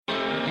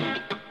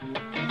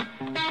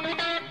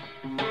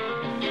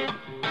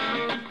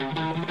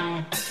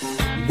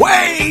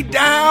way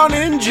down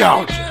in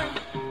Georgia,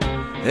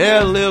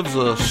 there lives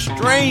a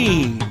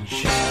strange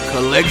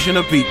collection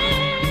of people.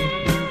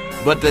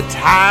 But the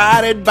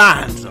tie that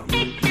binds them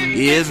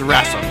is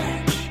Wrassle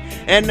Match.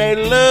 And they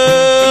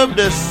love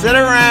to sit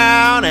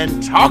around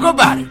and talk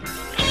about it.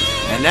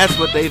 And that's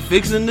what they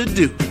fixing to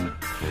do.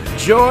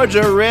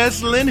 Georgia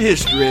Wrestling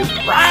History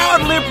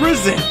proudly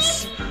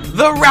presents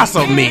the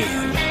Wrassle Men,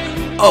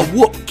 a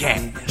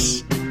Whoopcast.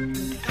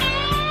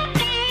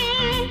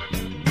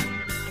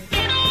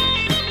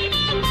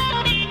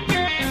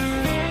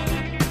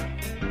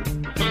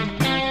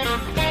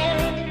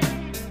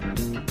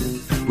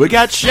 We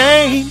got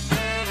Shane,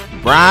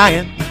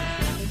 Brian,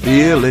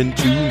 Bill, and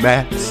two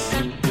Matts.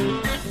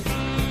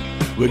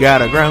 We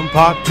got a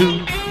grandpa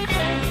too,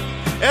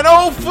 and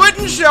old Foot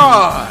and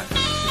Shard.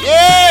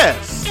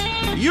 Yes,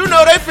 you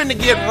know they finna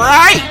get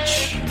right.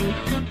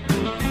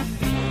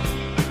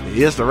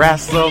 It's the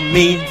Wrassle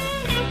Men.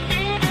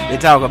 They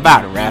talk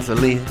about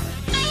wrestling.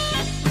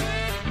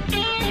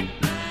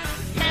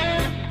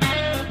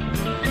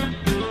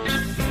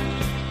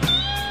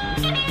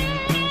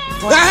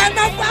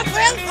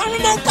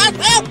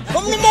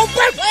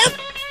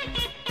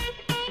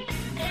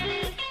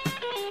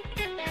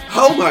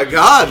 Oh my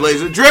God,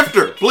 ladies and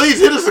Drifter, please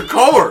hit us a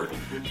chord.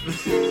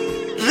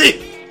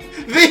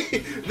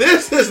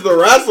 This is the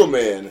Wrassle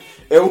Man,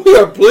 and we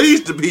are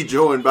pleased to be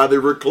joined by the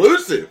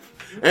reclusive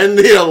and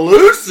the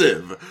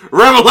elusive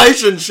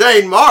Revelation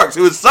Shane Marks,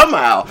 who has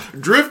somehow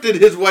drifted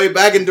his way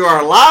back into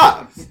our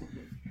lives.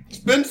 It's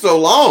been so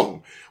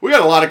long. We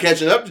got a lot of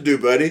catching up to do,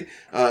 buddy.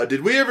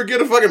 Did we ever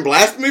get a fucking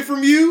blasphemy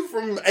from you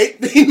from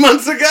 18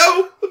 months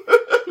ago?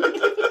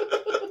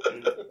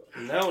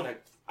 No,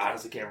 I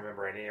honestly can't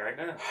remember any right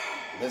now.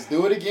 Let's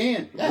do it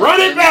again. Run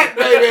it back,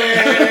 baby!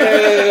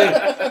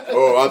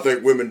 Oh, I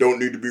think women don't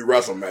need to be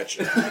wrestle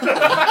matching. Get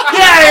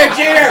out of here,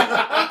 Jerry!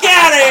 Get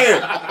out of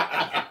here!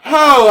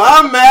 Oh,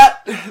 I'm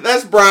Matt.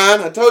 That's Brian.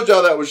 I told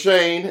y'all that was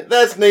Shane.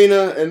 That's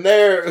Nina. And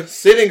they're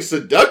sitting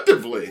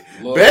seductively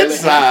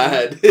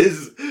bedside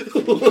is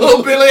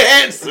little Billy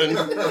Hansen.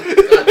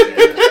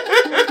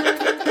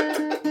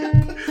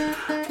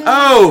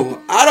 Oh,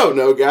 I don't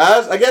know,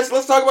 guys. I guess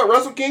let's talk about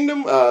Wrestle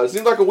Kingdom. It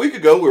seems like a week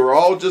ago we were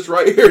all just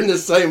right here in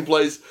this same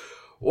place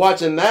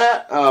watching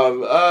that.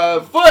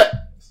 Foot,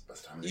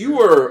 you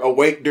were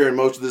awake during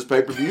most of this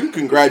pay-per-view.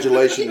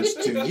 Congratulations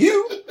to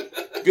you.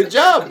 Good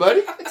job,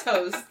 buddy.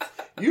 Toast.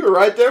 You were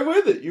right there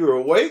with it. You were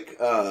awake.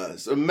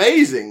 It's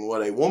amazing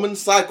what a woman's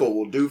cycle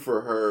will do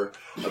for her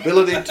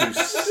ability to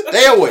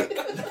stay awake.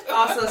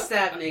 Also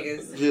stab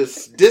niggas.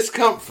 Just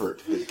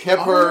discomfort. It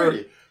kept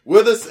her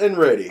with us and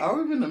ready. Are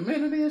we been a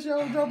minute in?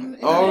 Y'all dropping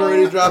the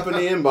Already dropping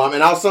the N-bomb,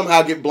 and I'll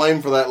somehow get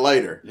blamed for that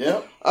later.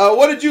 Yep.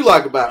 What did you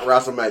like about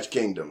Wrestle Match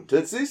Kingdom?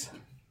 Tootsies?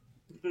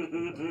 There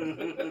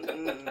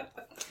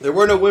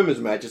were no women's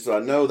matches, so I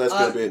know that's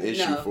going to be an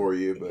issue for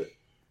you, but...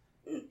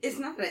 It's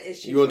not an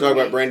issue. You want to talk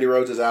about Brandy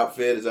Rhodes'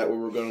 outfit? Is that where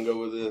we're going to go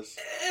with this?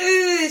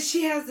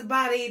 She has the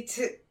body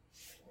to...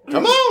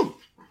 Come on!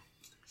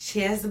 She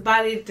has the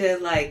body to,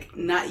 like,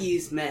 not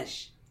use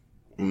mesh.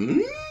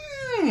 And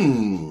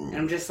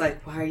I'm just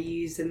like, why are you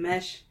using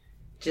mesh?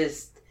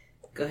 Just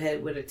go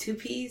ahead with a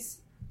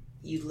 2-piece.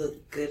 You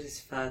look good as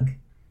fuck.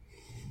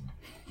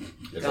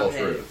 It's all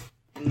true.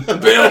 Bill,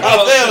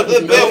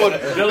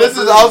 this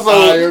is also...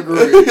 I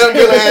agree. Young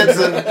Bill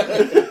Hansen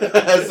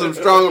has some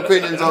strong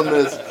opinions on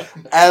this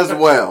as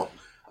well.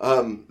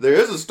 There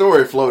is a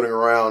story floating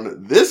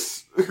around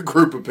this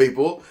group of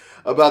people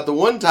about the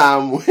one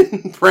time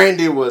when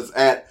Brandy was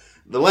at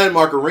the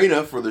Landmark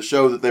Arena for the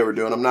show that they were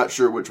doing. I'm not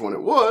sure which one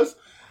it was,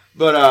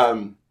 but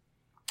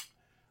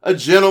a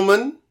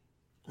gentleman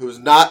who's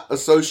not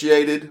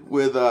associated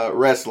with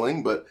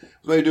wrestling, but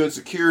was maybe doing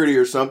security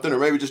or something, or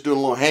maybe just doing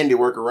a little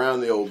handiwork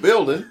around the old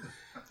building,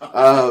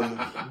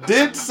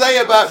 did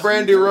say about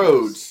Brandy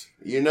Rhodes,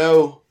 you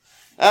know,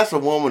 that's a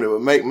woman who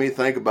would make me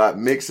think about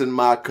mixing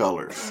my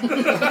colors.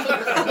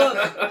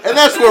 And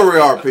that's where we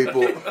are,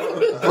 people.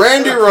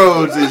 Brandy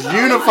Rhodes is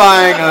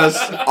unifying us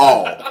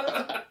all.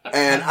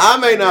 And I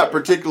may not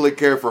particularly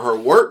care for her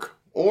work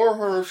or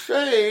her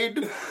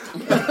shade,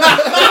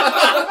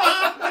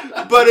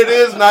 but it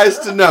is nice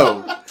to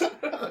know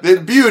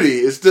that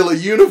beauty is still a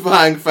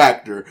unifying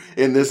factor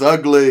in this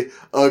ugly,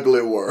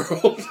 ugly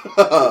world.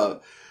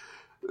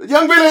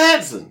 Young Billy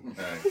Hansen,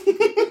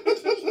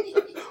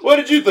 what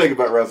did you think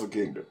about Wrestle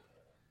Kingdom?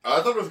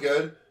 I thought it was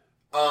good.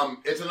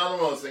 It's another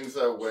one of those things,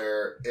 though,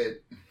 where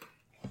it,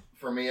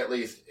 for me at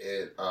least,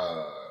 the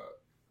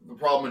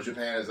problem with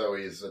Japan is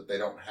always that they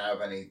don't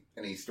have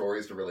any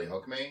stories to really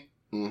hook me.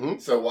 Mm-hmm.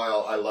 So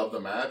while I love the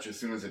match, as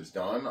soon as it's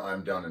done,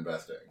 I'm done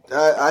investing.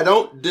 I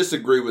don't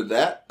disagree with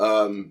that.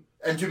 And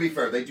to be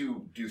fair, they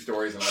do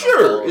stories. And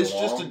sure, it's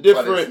just a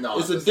different.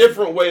 It's a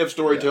different way of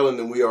storytelling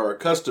than we are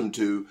accustomed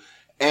to,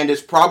 and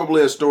it's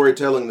probably a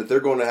storytelling that they're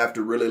going to have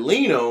to really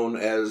lean on.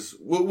 As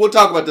we'll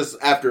talk about this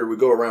after we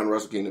go around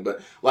Wrestle Kingdom,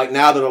 but like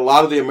now that a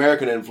lot of the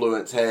American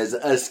influence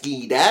has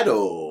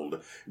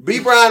skedaddled,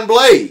 B. Brian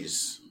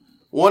Blaze,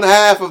 one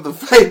half of the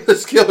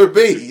famous Killer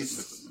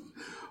Bees.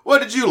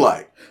 What did you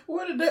like?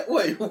 What did that?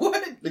 Wait,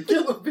 what? The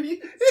Killer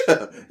Bee?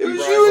 Yeah, it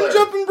was you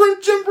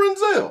and Jim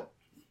Brunzell.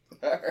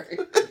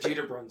 Right.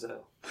 Jeter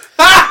Brunzell.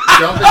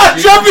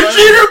 Jumping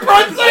Jeter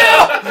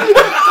Brunzell.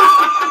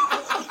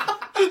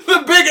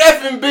 The big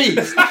effing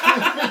beast.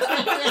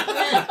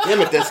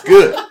 Damn it, that's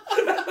good.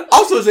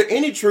 Also, is there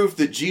any truth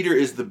that Jeter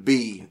is the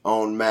bee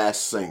on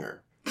Masked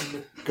Singer?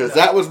 Because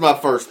that was my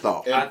first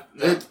thought.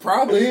 It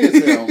probably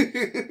is him.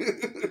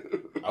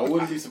 I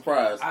wouldn't be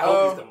surprised. I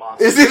hope he's the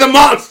monster. Is he the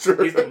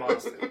monster? He's the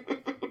monster.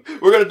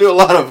 We're going to do a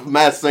lot of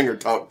Masked Singer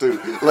talk,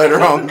 too, later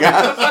on,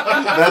 guys.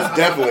 That's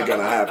definitely going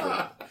to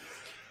happen.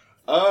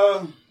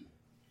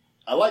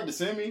 I like the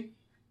semi.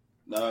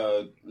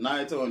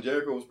 Naito and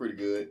Jericho was pretty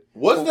good.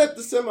 Was that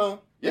the semi?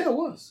 Yeah, it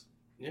was.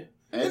 Yeah.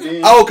 And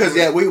then, because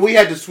we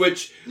had to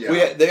switch.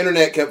 Yeah. The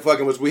internet kept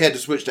fucking with us. We had to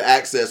switch to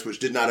Access, which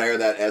did not air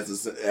that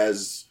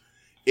as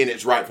in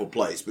its rightful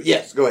place. But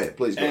yes, go ahead,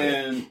 please. Go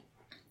ahead. And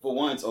for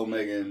once,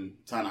 Omega and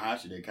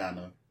Tanahashi, they kind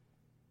of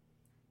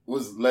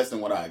was less than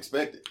what I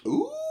expected.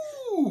 Ooh,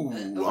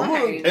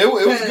 Right. It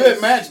was a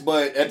good match,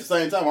 but at the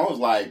same time, I was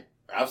like,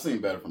 I've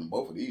seen better from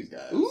both of these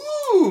guys.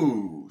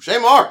 Ooh, Shea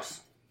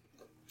Marks.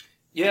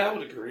 Yeah, I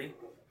would agree.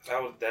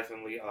 I would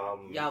definitely.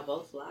 Y'all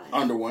both lied.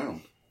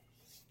 Underwhelmed.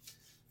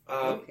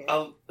 Okay.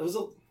 There was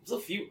a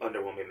few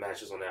underwhelming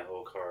matches on that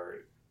whole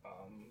card.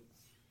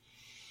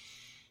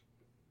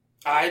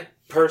 I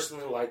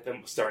personally like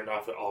them starting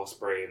off with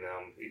Ospreay and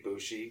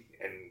Ibushi,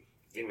 and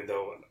even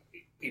though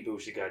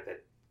Ibushi got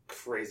that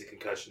crazy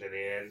concussion in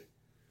the end.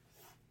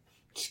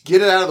 Just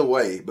get it out of the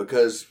way,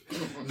 because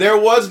there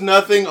was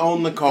nothing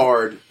on the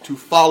card to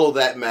follow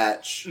that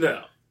match.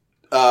 No.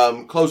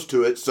 Close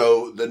to it.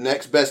 So the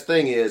next best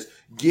thing is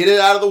get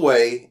it out of the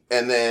way,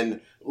 and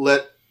then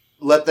let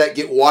that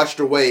get washed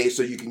away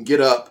so you can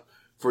get up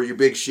for your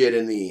big shit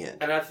in the end.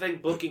 And I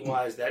think booking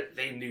wise, that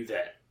they knew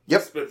that.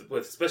 Yep.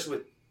 Especially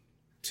with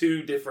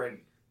two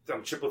different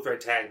triple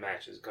threat tag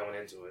matches going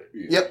into it.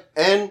 Yeah. Yep.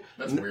 And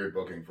that's weird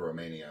booking for a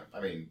Mania. I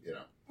mean, you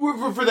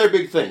know, for their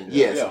big thing.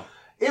 Yes. Yeah.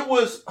 It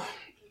was.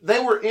 They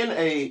were in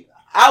a.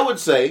 I would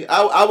say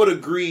I would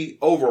agree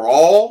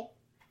overall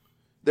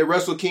that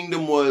Wrestle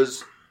Kingdom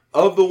was,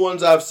 of the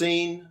ones I've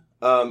seen,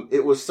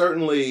 it was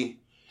certainly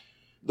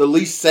the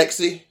least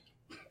sexy.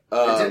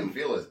 It didn't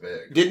feel as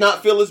big. Did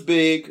not feel as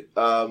big.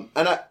 And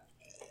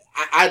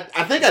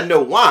I think I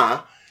know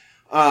why.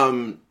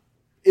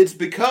 It's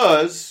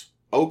because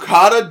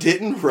Okada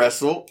didn't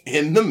wrestle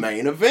in the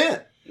main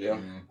event. Yeah.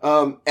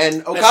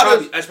 And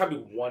Okada. That's probably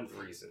one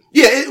reason.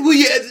 Yeah,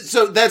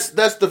 so that's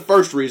the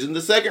first reason.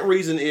 The second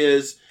reason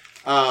is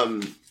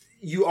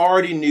you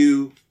already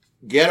knew,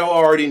 Ghetto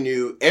already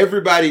knew,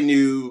 everybody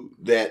knew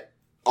that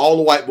all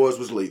the white boys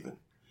was leaving.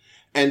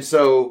 And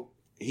so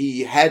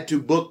he had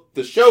to book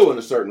the show in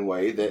a certain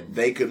way that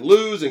they could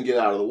lose and get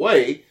out of the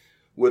way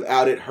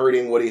without it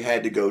hurting what he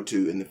had to go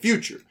to in the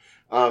future.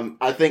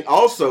 I think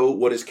also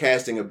what is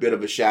casting a bit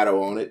of a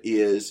shadow on it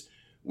is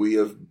we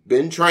have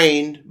been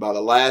trained by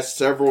the last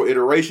several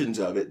iterations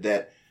of it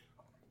that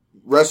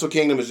Wrestle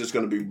Kingdom is just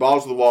going to be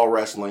balls to the wall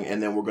wrestling,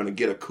 and then we're going to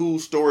get a cool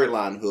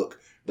storyline hook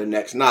the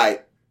next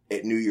night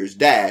at New Year's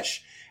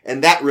Dash.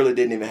 And that really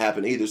didn't even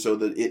happen either, so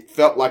that it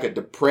felt like a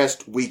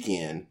depressed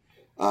weekend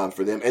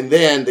for them. And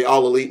then the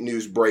All Elite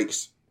news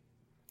breaks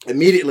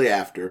immediately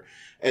after,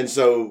 and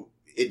so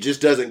it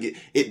just doesn't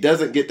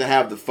get to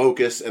have the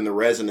focus and the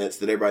resonance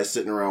that everybody's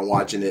sitting around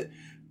watching it,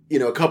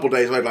 a couple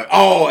days later, like,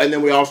 oh, and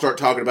then we all start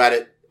talking about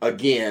it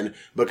again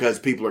because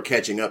people are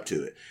catching up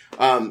to it.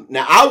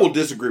 Now, I will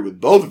disagree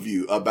with both of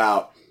you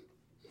about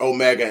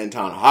Omega and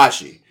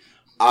Tanahashi.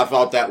 I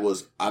thought that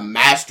was a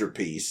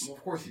masterpiece. Well,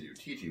 of course you do.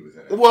 TT was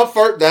in it. Well,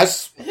 first,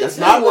 that's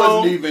not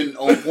wrong. Wasn't even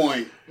on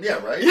point.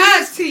 Yeah, right?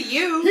 As to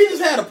you. He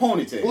just had a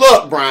ponytail.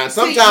 Look, Brian,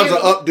 sometimes an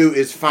updo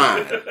is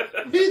fine.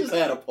 He just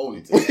had a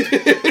ponytail. He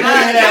didn't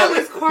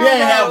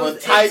have a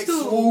tight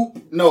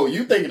swoop. No,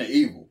 you thinking of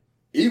Evil.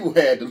 Evil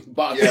had the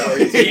box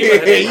break.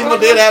 Evil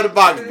did have the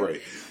box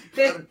break.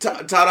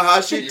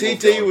 Tanahashi,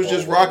 TT was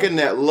just rocking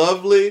that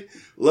lovely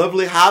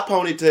high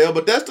ponytail,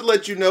 but that's to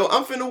let you know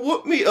I'm finna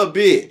whoop me a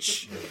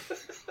bitch.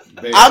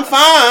 I'm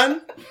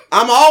fine.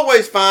 I'm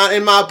always fine,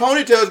 and my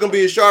ponytail is going to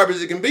be as sharp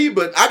as it can be,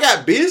 but I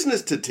got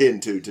business to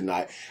tend to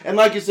tonight. And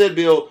like you said,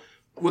 Bill,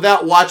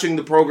 without watching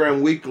the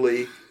program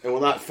weekly and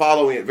without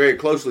following it very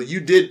closely,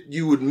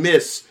 you would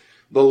miss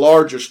the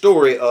larger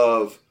story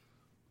of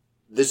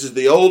this is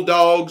the old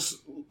dog's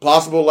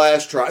possible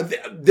last try.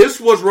 This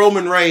was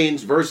Roman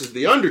Reigns versus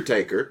The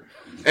Undertaker,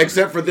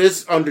 except for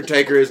this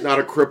Undertaker is not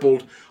a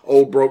crippled,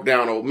 old, broke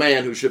down old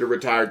man who should have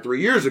retired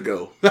 3 years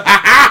ago.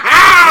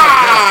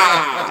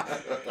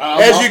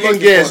 As you can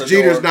guess,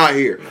 Jeter's not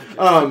here.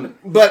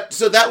 But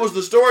so that was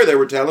the story they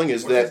were telling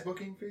is that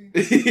booking fee?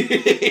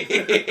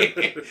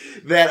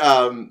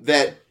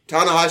 that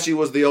Tanahashi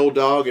was the old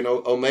dog and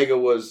Omega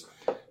was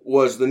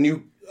the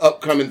new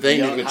upcoming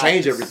thing that's going to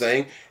change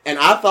everything. And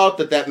I thought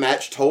that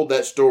match told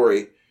that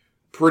story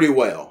pretty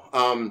well.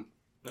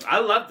 I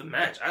loved the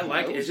match. I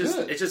like it.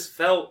 It just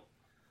felt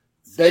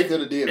they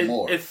could have did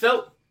more. It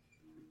felt.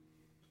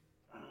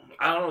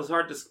 I don't know. It's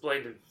hard to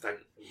explain. Like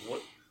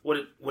what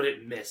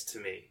it missed to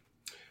me.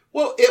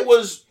 Well, it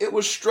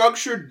was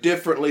structured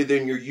differently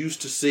than you're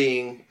used to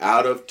seeing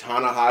out of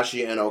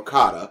Tanahashi and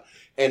Okada,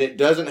 and it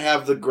doesn't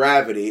have the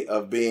gravity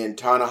of being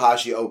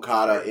Tanahashi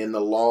Okada in the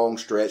long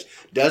stretch.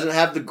 Doesn't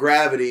have the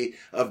gravity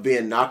of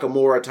being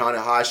Nakamura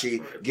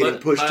Tanahashi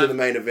getting pushed to the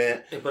main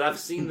event. But I've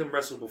seen them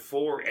wrestle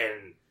before,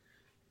 and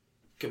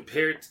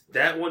compared to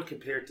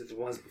the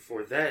ones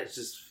before that,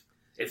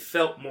 it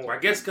felt more. I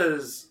guess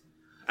because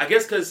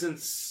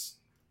since.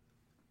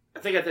 I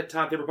think at that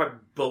time they were probably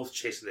both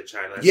chasing the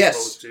title as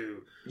opposed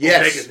to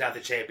Omega's now the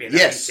champion.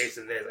 He's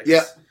chasing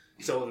this.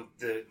 So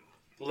the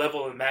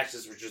level of the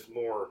matches were just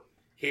more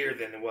here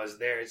than it was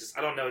there. It's just,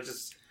 I don't know. It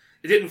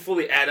didn't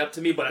fully add up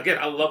to me. But again,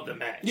 I love the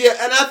match. Yeah,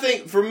 and I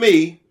think for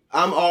me,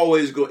 I'm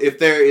always going. If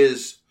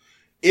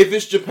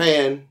it's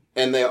Japan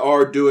and they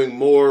are doing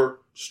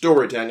more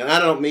storytelling, and I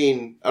don't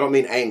mean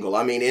angle.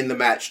 I mean in the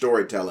match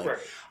storytelling. Right.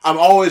 I'm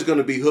always going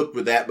to be hooked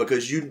with that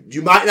because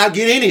you might not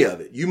get any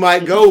of it. You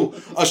might go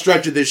a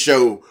stretch of this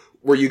show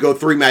where you go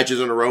 3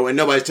 matches in a row and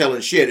nobody's telling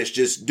shit. It's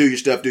just do your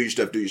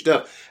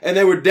stuff. And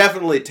they were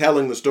definitely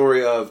telling the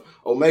story of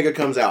Omega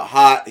comes out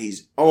hot.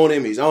 He's on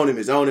him.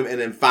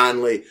 And then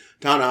finally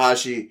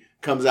Tanahashi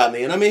comes out in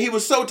the end. I mean, he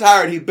was so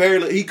tired. He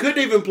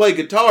couldn't even play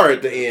guitar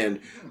at the end,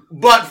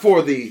 but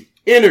for the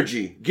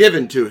energy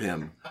given to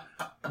him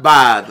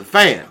by the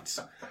fans.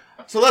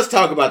 So let's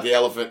talk about the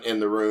elephant in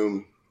the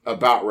room.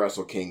 About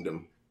Wrestle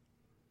Kingdom.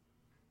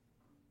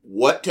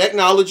 What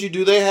technology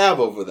do they have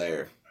over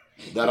there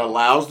that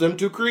allows them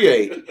to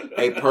create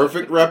a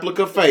perfect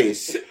replica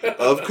face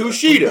of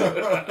Kushida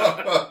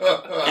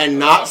and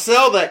not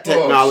sell that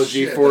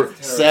technology for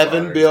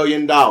 $7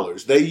 billion?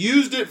 They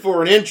used it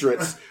for an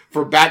entrance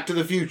for Back to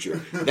the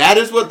Future. That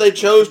is what they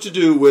chose to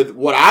do with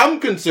what I'm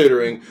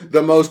considering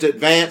the most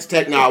advanced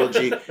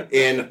technology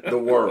in the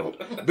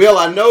world. Bill,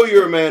 I know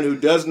you're a man who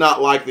does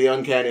not like the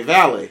Uncanny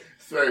Valley.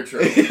 Very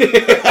true.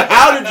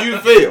 How did you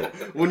feel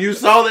when you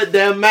saw that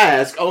damn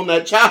mask on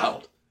that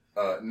child?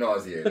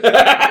 Nauseated.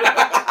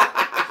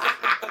 That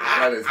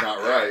is not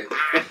right.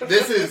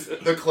 This is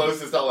the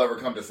closest I'll ever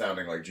come to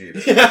sounding like Jeter.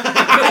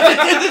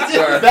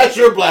 That's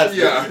your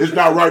blasphemy. Yeah. It's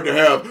not right to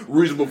have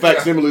reasonable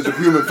facsimiles of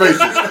human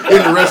faces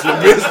in the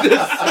wrestling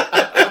business.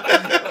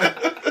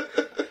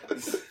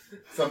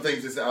 Some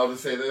things just, I'll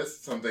just say this,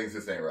 some things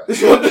just ain't right.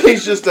 Some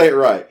things just ain't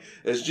right.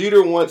 As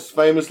Jeter once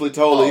famously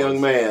told a young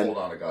man hold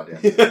on a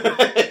goddamn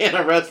minute. in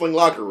a wrestling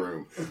locker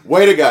room,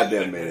 wait a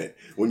goddamn minute.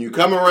 When you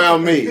come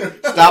around me,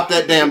 stop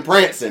that damn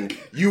prancing.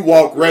 You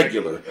walk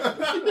regular. Who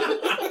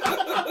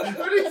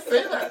did he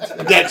say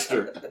that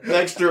to?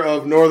 Dexter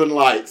of Northern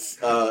Lights.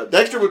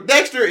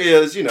 Dexter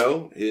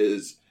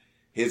is,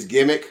 his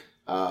gimmick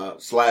 /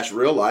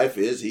 real life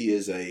is he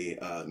is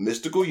a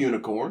mystical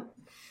unicorn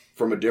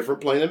from a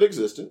different plane of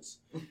existence.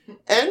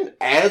 And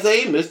as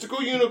a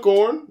mystical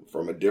unicorn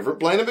from a different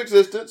plane of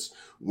existence,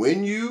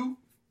 when you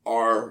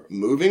are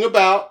moving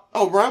about,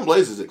 Brian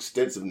Blaze is an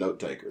extensive note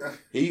taker.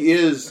 He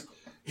is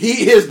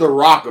the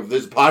rock of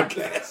this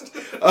podcast.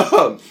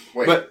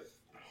 Wait. But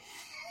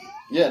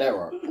yeah, that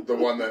rock. The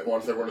one that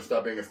wants everyone to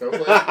stop being a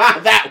snowflake?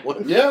 That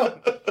one. Yeah.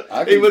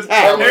 He was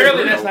happy.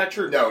 Apparently that's not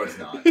true. No, it's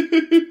not.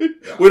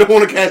 No. We don't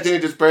want to cast any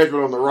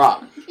disparagement on the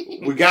rock.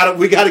 We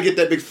gotta get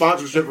that big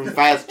sponsorship from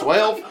Fast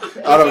 12.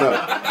 I don't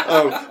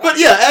know. But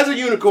yeah, as a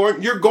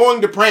unicorn, you're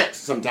going to prance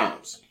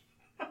sometimes.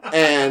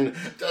 And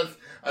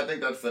I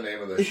think that's the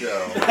name of the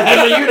show.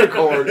 As a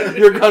unicorn,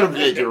 you're gonna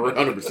be. You're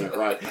 100%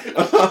 right.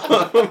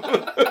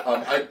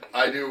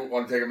 I do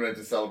want to take a minute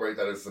to celebrate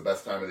that it's the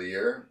best time of the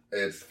year.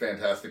 It's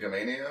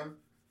Fantasticomania.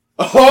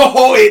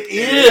 Oh, it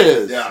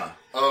is. Yeah.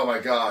 Oh my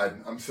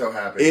God, I'm so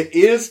happy. It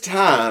is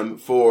time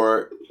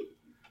for.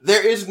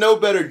 There is no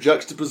better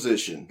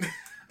juxtaposition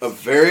of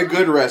very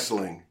good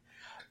wrestling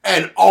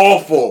and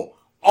awful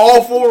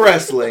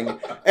wrestling,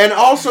 and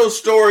also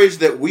stories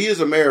that we as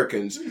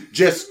Americans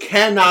just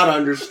cannot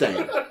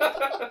understand.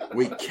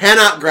 We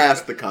cannot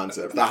grasp the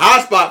concept. The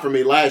high spot for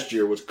me last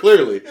year was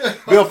clearly,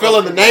 Bill, fill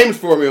in the names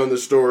for me on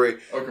this story.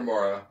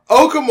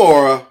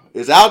 Okamura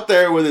is out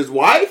there with his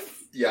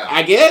wife,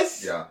 I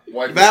guess. Yeah.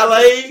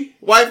 Valet,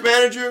 wife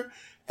manager,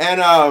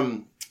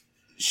 and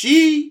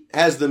she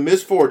has the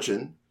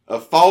misfortune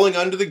of falling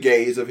under the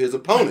gaze of his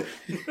opponent.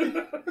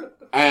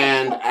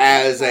 And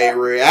as a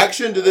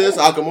reaction to this,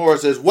 Okamura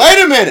says, wait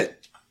a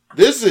minute,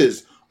 this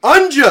is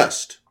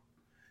unjust.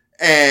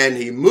 And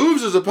he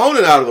moves his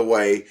opponent out of the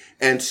way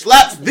and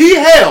slaps the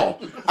hell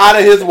out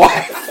of his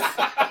wife.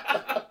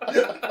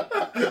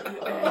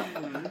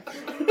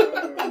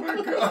 Oh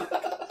my God.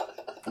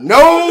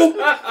 No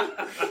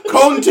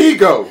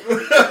contigo. #.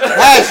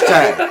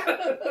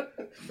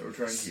 No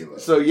tranquilo.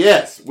 So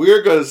yes,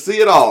 we're going to see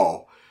it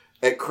all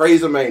at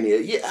Crazomania.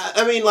 Yeah,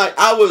 I mean,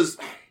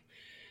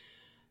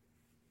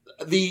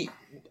 the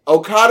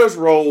Okada's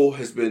role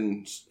has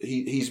been,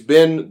 he's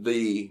been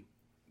the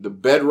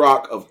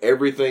bedrock of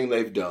everything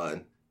they've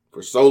done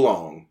for so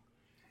long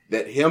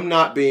that him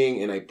not being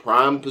in a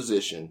prime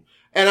position,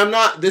 and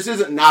this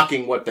isn't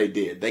knocking what they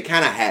did. They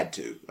kind of had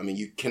to. I mean,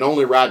 you can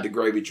only ride the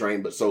gravy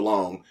train but so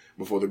long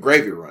before the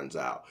gravy runs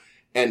out.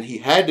 and he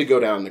had to go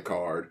down the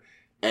card.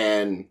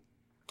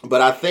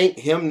 But I think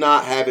him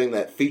not having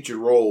that featured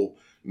role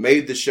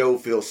made the show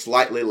feel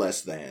slightly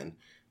less than.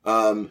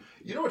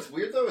 You know what's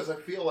weird though is I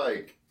feel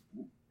like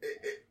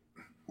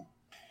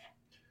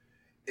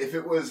if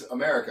it was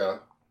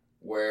America,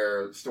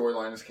 where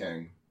storyline is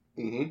king,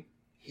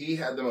 he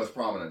had the most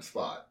prominent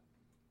spot.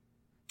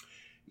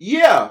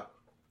 Yeah.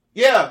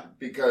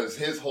 Because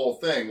his whole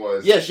thing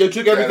was... Yes, you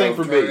took everything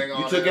from me.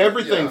 You took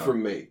everything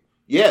from me.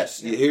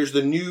 Yes, here's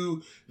the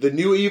new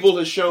evil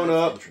has shown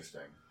up.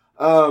 Interesting.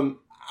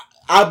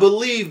 I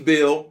believe,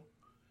 Bill,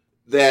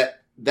 that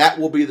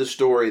will be the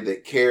story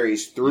that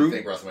carries through. You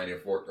think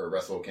WrestleMania or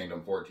Wrestle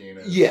Kingdom 14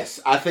 is... Yes,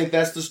 I think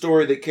that's the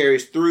story that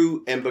carries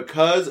through. And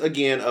because,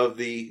 again, of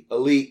the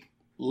Elite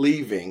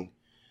leaving,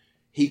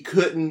 he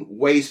couldn't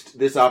waste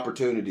this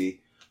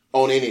opportunity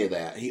on any of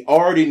that. He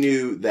already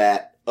knew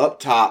that up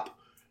top,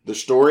 the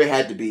story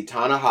had to be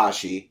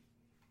Tanahashi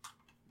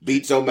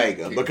beats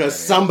Omega because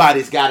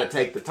somebody's got to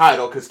take the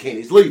title because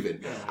Kenny's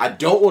leaving. Yeah. I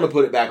don't want to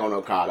put it back on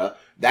Okada.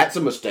 That's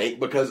a mistake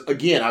because,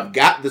 again, I've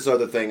got this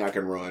other thing I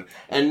can run.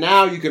 And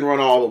now you can run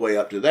all the way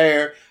up to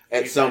there.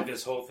 This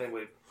whole thing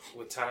with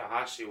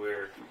Tanahashi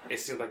where it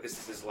seems like this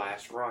is his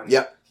last run.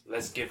 Yep.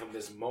 Let's give him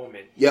this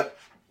moment. Yep.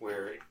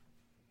 Where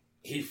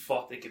he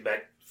fought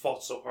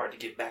so hard to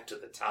get back to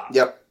the top.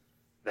 Yep.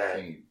 That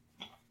he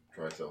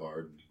tried so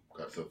hard,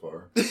 got so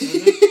far.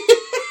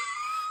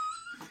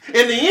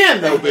 In the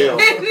end, though, Bill,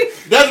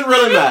 doesn't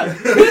really matter.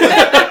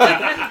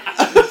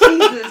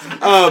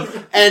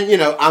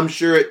 And, I'm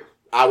sure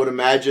I would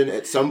imagine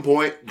at some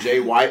point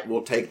Jay White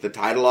will take the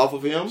title off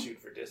of him.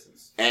 Shoot for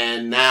distance.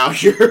 And now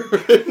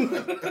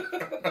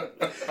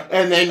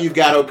and then you've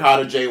got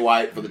Okada, Jay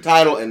White for the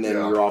title, and then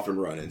you're off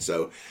and running.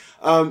 So,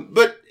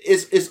 but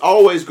it's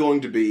always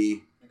going to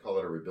be... Call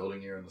it a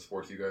rebuilding year in the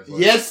sports you guys like?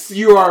 Yes,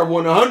 you are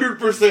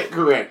 100%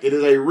 correct. It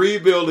is a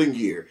rebuilding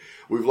year.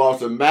 We've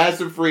lost a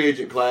massive free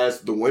agent class.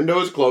 The window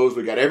is closed.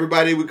 We got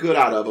everybody we could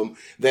out of them.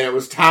 Then it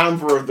was time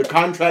for the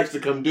contracts to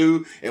come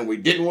due, and we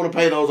didn't want to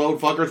pay those old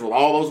fuckers with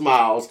all those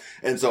miles.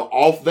 And so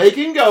off they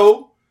can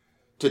go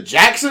to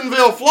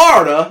Jacksonville,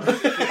 Florida.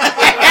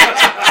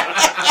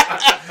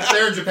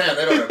 They're in Japan.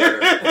 They don't have better.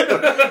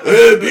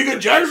 Big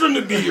Jackson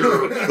to be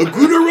here. A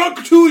good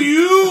rock to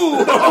you.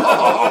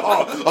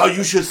 Oh,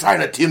 you should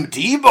sign a Tim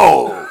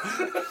Tebow.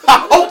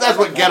 I hope that's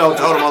what Ghetto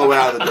told him on the way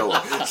out of the door.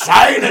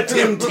 Sign a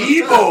Tim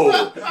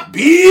Tebow.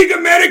 Big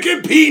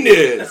American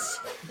penis.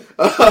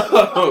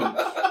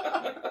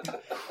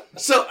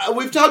 So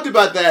we've talked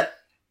about that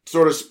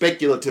sort of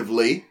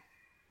speculatively,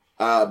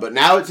 but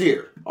now it's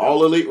here.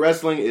 All Elite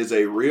Wrestling is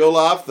a real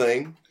live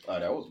thing.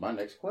 That was my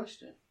next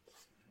question.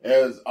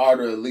 Are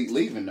the Elite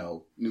leaving,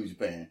 though, New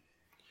Japan?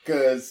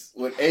 Because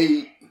with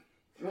AEW...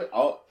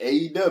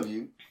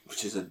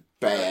 Which is a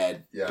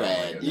bad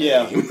name.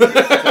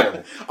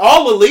 Yeah.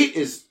 All Elite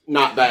is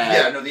not bad.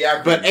 Yeah, no, the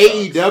acronym but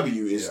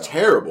AEW is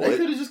terrible. They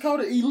could have just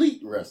called it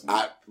Elite Wrestling.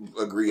 I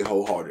agree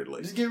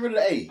wholeheartedly. Just get rid of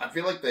the A. I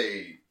feel like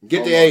they...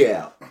 Get the A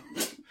out.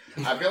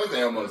 I feel like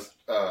they almost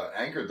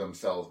anchored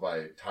themselves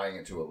by tying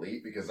it to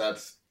Elite because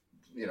that's...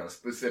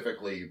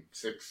 specifically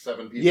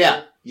 6-7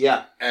 people.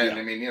 Yeah. And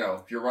I mean,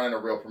 if you're running a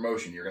real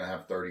promotion, you're going to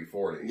have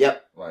 30-40.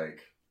 Yep.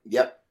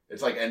 Yep.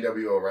 It's like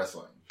NWO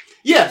wrestling.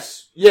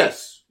 Yes. Yeah.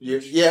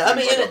 I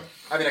mean,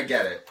 I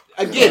get it.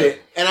 I get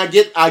it. And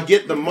I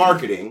get the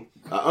marketing.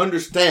 I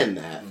understand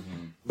that.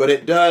 Mm-hmm. But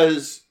it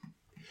does.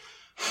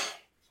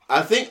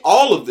 I think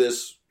all of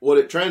this, what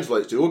it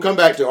translates to, we'll come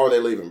back to are they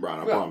leaving,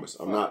 Brian? I promise.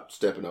 I'm not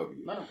stepping over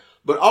you. No.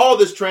 But all of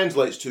this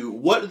translates to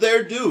what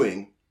they're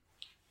doing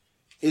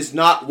is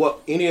not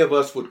what any of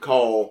us would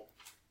call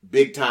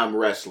big time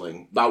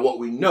wrestling by what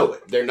we know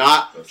it. They're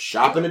not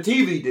shopping a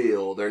TV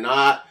deal. They're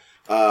not,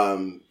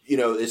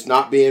 it's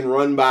not being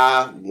run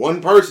by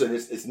one person.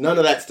 It's none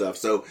of that stuff.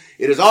 So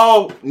it is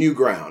all new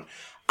ground.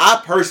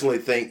 I personally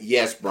think,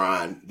 yes,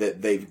 Brian,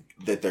 that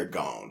they're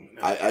gone.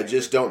 I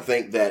just don't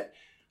think that,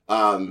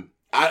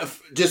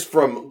 just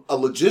from a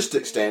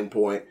logistic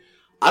standpoint,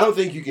 I don't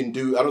think you can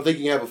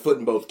have a foot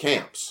in both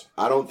camps.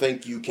 I don't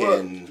think you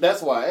can. Well,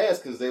 that's why I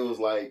asked, because they was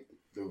like,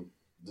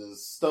 the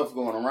stuff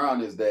going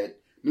around is that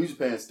New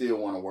Japan still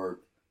want to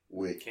work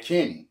with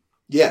Kenny.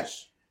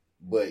 Yes.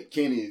 But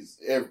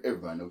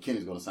everybody knows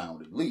Kenny's going to sign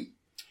with Elite.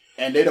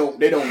 And they don't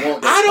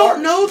want that.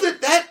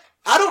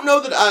 I don't know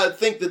that I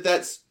think that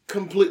that's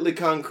completely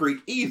concrete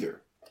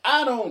either.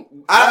 I don't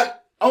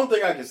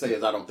think I can say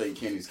is I don't think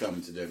Kenny's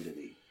coming to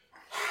WWE.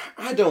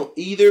 I don't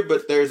either,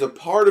 but there's a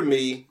part of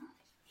me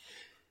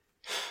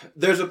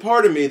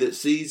that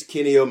sees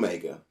Kenny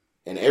Omega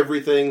and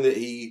everything that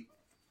he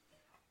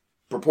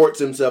purports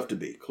himself to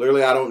be.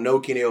 Clearly, I don't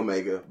know Kenny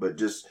Omega, but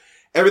just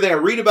everything I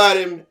read about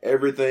him,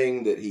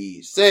 everything that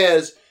he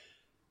says,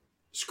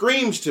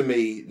 screams to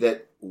me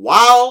that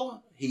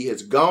while he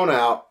has gone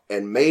out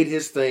and made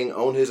his thing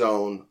on his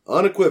own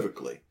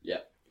unequivocally,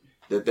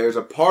 that there's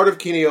a part of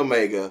Kenny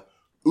Omega,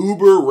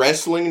 uber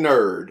wrestling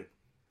nerd,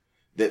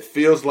 that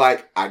feels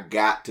like I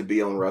got to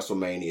be on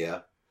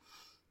WrestleMania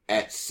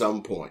at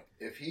some point.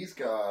 If he's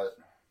got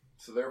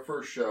So their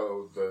first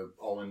show, the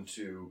All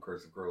Into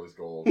Curse of Curly's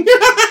Gold,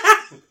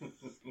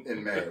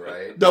 in May,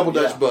 right? Double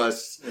Dutch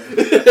bus.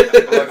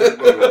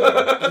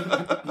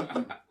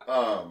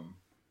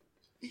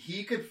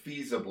 He could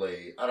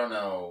feasibly, I don't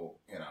know,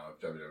 if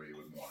WWE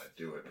would want to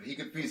do it, but he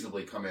could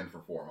feasibly come in for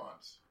 4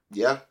 months.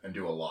 Yeah. And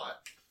do a lot.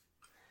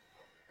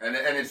 And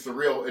it's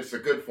the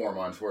good 4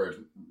 months where it's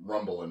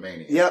Rumble and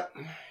Mania. Yep.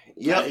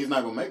 Yeah, he's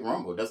not going to make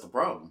Rumble. That's the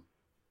problem.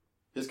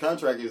 His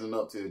contract isn't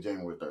up till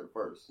January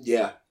 31st.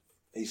 Yeah.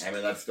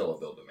 That's still a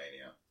build to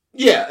Mania.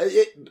 Yeah.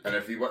 And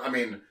if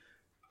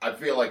I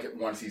feel like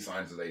once he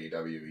signs with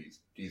AEW,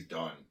 he's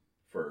done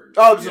for...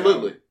 Oh,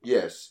 absolutely.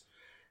 Yes.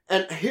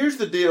 And here's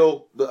the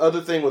deal. The other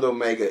thing with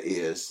Omega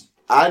is,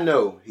 I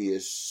know he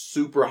is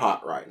super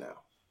hot right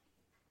now.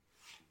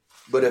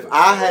 But if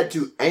I had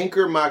to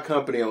anchor my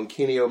company on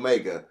Kenny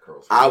Omega,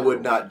 I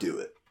would not do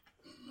it.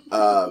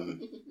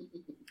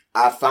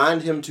 I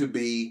find him to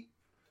be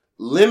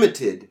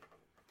limited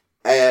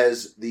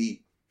as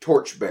the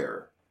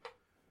torchbearer.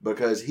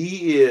 Because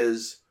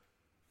he's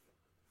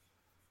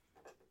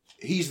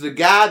the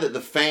guy that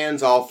the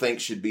fans all think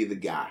should be the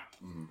guy.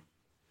 Mm-hmm.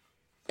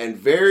 And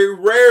very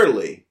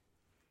rarely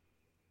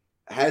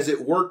has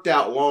it worked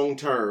out long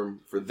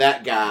term for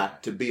that guy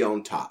to be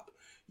on top.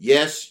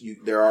 Yes,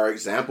 there are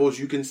examples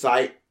you can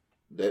cite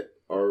that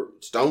are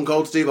Stone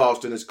Cold Steve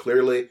Austin is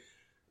clearly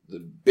the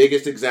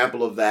biggest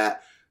example of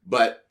that.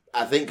 But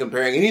I think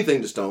comparing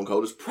anything to Stone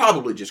Cold is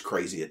probably just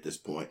crazy at this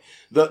point.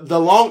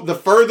 The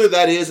further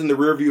that is in the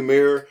rearview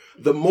mirror,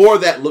 the more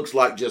that looks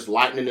like just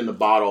lightning in a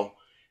bottle,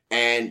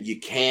 and you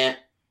can't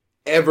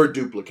ever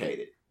duplicate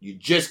it. You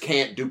just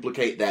can't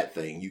duplicate that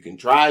thing. You can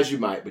try as you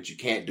might, but you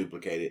can't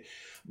duplicate it.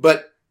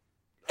 But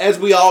as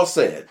we all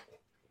said,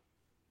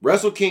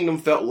 Wrestle Kingdom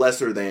felt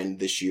lesser than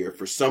this year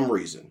for some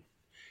reason.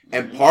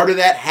 And part of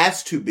that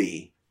has to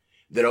be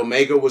that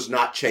Omega was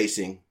not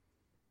chasing.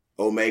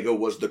 Omega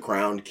was the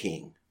crowned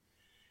king.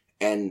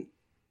 And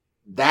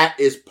that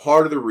is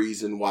part of the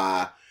reason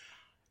why,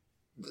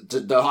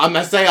 I'm going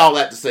to say all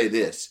that to say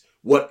this.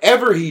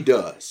 Whatever he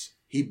does,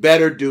 he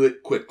better do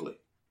it quickly.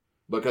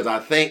 Because I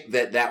think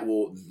that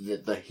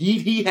the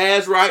heat he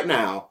has right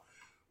now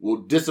will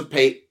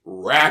dissipate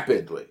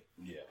rapidly.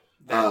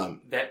 Yeah.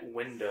 That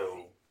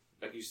window,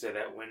 like you said,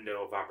 that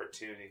window of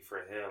opportunity for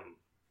him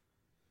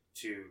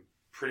to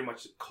pretty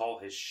much call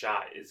his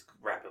shot is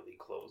rapidly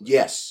closing.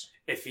 Yes.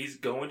 If he's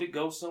going to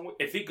go somewhere,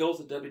 if he goes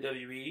to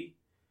WWE,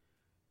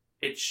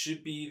 it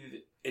should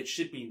be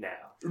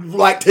now.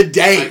 Like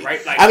today.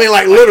 Right?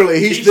 Literally,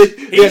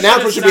 the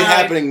announcement should be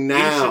happening now.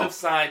 He should have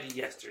signed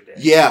yesterday.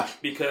 Yeah.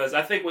 Because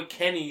I think with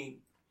Kenny,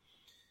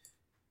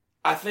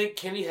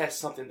 Kenny has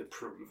something to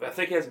prove. I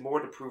think he has more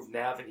to prove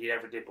now than he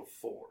ever did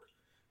before.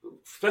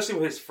 Especially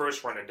with his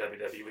first run in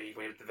WWE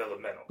when he was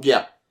developmental.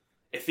 Yeah.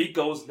 If he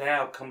goes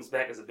now, comes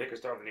back as a bigger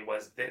star than he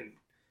was, then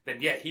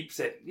yeah, he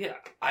said, yeah,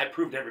 I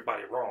proved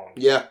everybody wrong.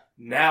 Yeah.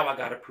 Now I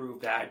got to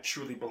prove that I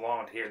truly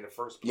belonged here in the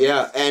first place.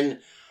 Yeah,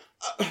 and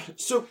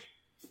so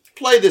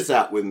play this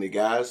out with me,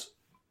 guys.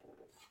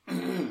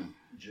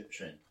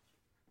 Egyptian.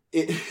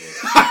 Give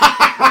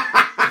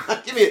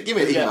me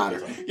an E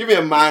minor. Give me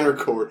a minor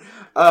chord.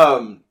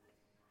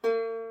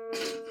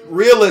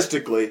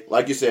 Realistically,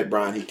 like you said,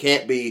 Brian, he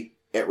can't be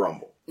at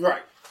Rumble.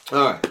 Right.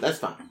 All right, that's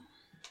fine.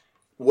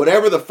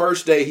 Whatever the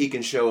first day he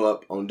can show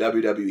up on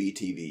WWE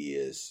TV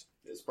is,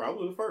 it's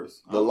probably the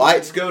first. The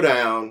lights go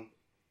down,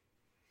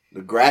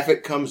 the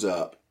graphic comes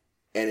up,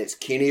 and it's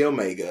Kenny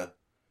Omega,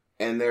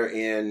 and they're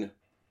in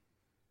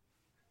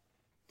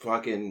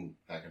fucking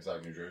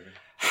Hackensack, New Jersey.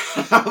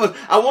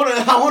 I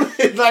want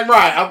to, like,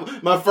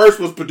 right. My first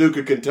was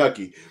Paducah,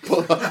 Kentucky.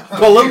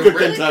 Paluca,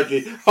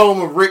 Kentucky,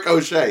 home of Rick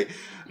O'Shea.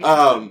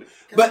 But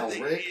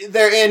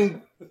they're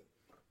in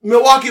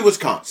Milwaukee,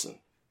 Wisconsin.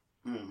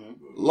 Mm-hmm.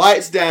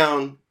 Lights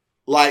down,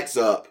 lights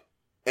up,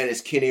 and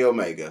it's Kenny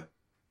Omega.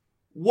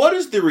 What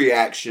is the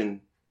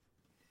reaction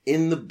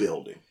in the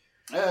building?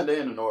 Yeah,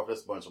 they're in the North.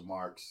 That's a bunch of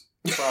marks.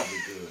 Probably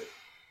good.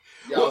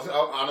 Yeah,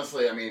 well,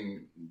 honestly,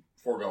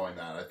 foregoing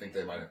that, I think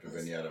they might have to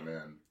vignette him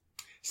in.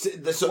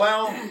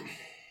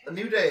 A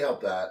New Day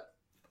helped that.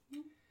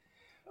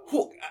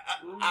 But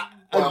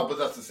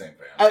that's the same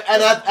fan.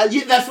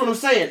 That's what I'm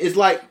saying. It's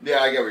like... Yeah,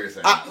 I get what you're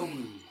saying.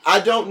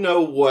 I don't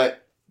know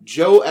what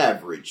Joe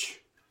Average...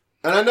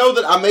 And I know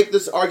that I make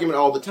this argument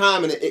all the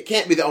time, and it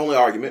can't be the only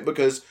argument,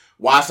 because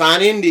why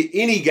sign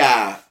any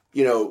guy,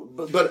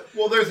 but...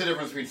 Well, there's a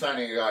difference between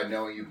signing a guy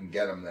knowing you can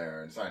get him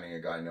there and signing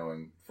a guy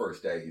knowing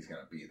first day he's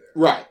going to be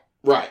there.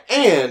 Right.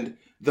 And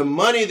the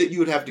money that you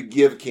would have to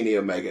give Kenny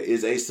Omega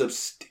is a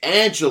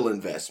substantial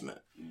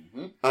investment.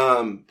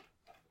 Mm-hmm.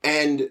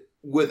 And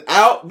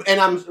without...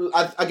 And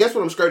I guess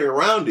what I'm skirting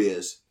around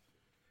is,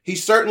 he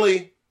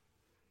certainly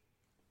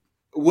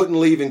wouldn't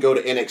leave and go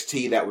to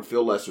NXT. That would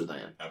feel lesser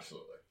than.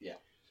 Absolutely.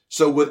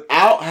 So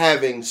without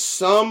having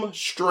some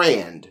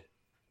strand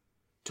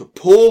to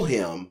pull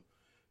him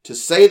to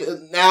say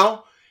that,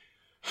 now,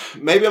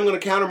 maybe I'm going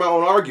to counter my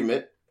own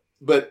argument,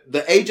 but the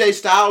AJ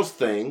Styles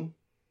thing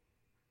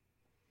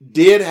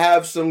did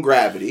have some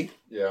gravity.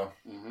 Yeah.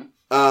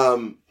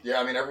 Mm-hmm. Yeah,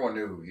 I mean, everyone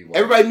knew who he was.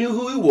 Everybody knew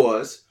who he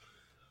was.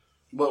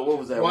 But what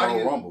was that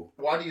Royal Rumble?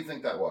 Why do you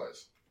think that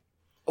was?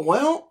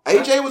 Well,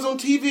 AJ was on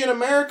TV in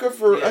America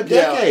for a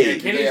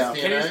decade.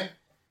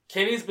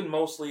 Kenny's been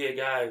mostly a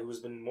guy who's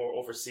been more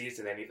overseas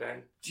than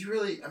anything. Do you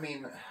really? I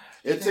mean,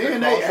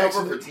 TNA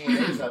crossover for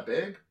TNA is that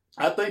big?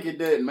 I think it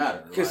didn't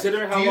matter.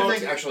 Considering how long.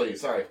 Actually,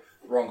 sorry,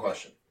 wrong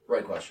question.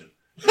 Right question.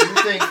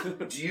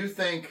 Do you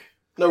think?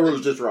 No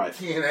rules, just right.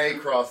 TNA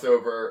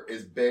crossover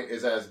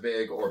is as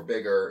big or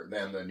bigger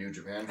than the New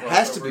Japan crossover? It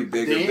has to be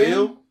bigger,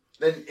 Bill.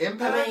 Than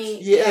Impact? I mean,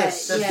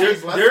 yes.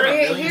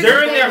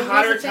 During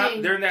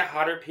that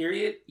hotter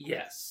period,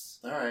 yes.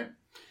 All right.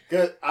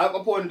 Because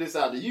I'm pointing this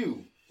out to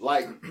you.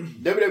 Like,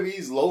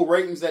 WWE's low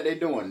ratings that they're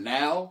doing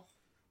now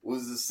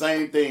was the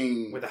same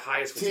thing with the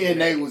highest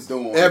TNA was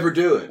doing. Ever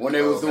doing. When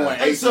they was doing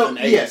Aces and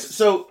Eights. Yes,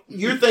 so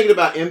you're thinking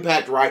about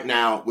Impact right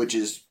now, which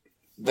is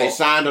they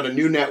signed on a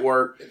new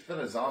network. It's been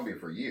a zombie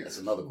for years. That's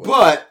another question.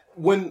 But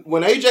when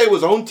AJ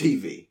was on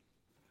TV,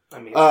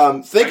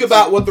 think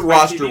about what the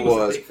roster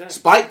was.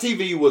 Spike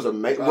TV was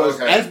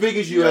as big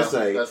as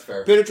USA. That's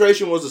fair.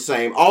 Penetration was the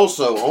same.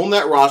 Also, on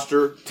that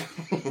roster,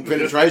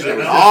 penetration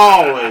was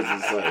always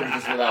the same.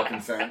 Just without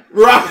consent.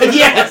 Right,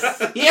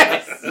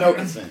 yes. No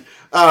consent.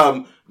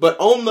 But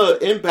on the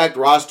Impact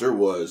roster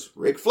was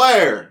Ric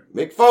Flair,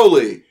 Mick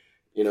Foley,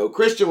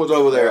 Christian was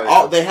over there.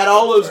 They had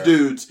all those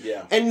dudes.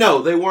 Yeah. And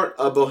no, they weren't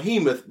a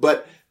behemoth,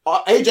 but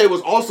AJ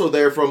was also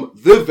there from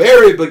the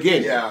very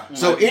beginning. Yeah.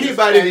 So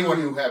anybody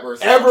who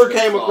ever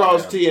came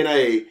across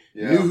TNA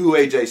knew who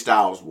AJ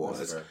Styles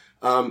was.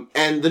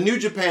 And the New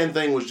Japan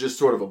thing was just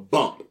sort of a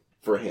bump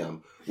for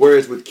him.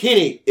 Whereas with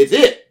Kenny, it's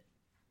it.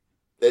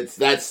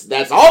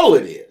 That's all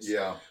it is.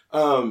 Yeah.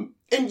 And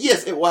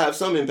yes, it will have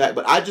some impact,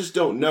 but I just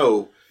don't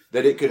know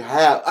that it could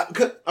have.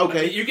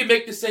 Okay. You can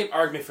make the same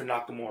argument for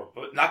Nakamura,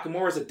 but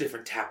Nakamura is a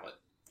different talent.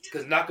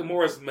 Because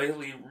Nakamura is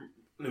mainly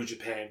New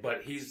Japan,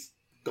 but he's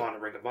gone to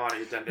Ring of Honor.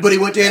 But he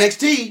went to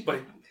NXT.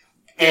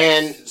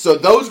 And so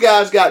those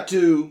guys got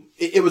to.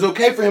 It was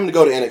okay for him to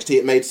go to NXT.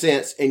 It made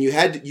sense, and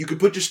you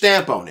could put your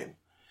stamp on him.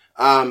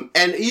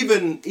 And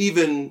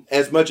even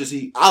as much as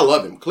I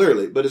love him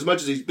clearly, but as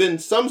much as he's been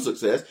some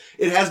success,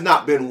 it has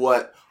not been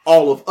what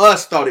all of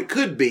us thought it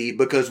could be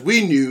because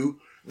we knew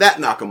that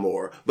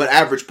Nakamura. But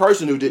average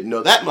person who didn't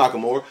know that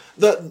Nakamura,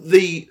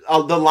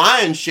 the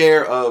lion's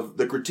share of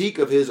the critique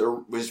of his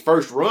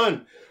first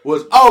run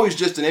was, he's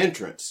just an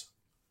entrance.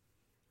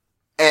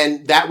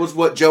 And that was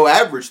what Joe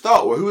Average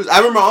thought. I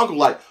remember my uncle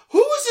who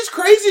is this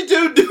crazy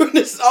dude doing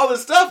all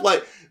this stuff?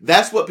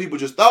 That's what people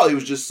just thought. He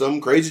was just some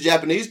crazy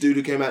Japanese dude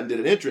who came out and did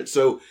an entrance.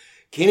 So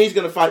Kenny's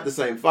going to fight the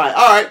same fight.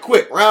 All right,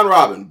 quick, round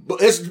robin.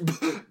 It's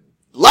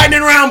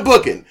lightning round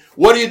booking.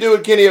 What do you do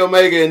with Kenny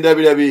Omega in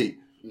WWE?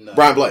 No.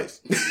 Brian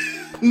Blaze.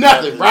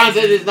 Nothing. Brian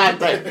said it's not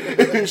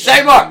there.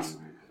 Shay Marks.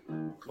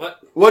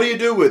 What do you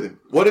do with him?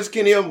 What is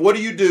Kenny Omega? What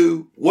do you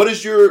do? What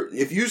is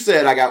if you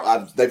said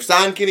they've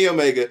signed Kenny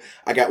Omega,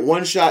 I got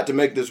one shot to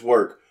make this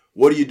work.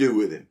 What do you do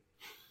with him?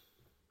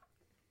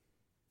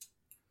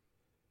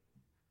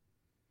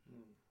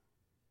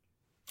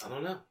 I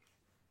don't know.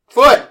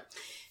 Foot.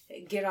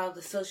 Get all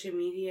the social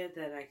media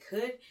that I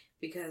could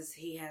because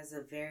he has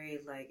a very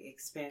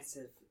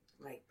expansive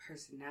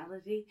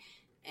personality,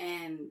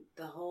 and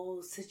the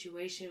whole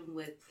situation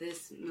with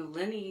this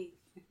millennium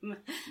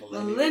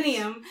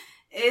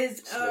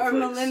is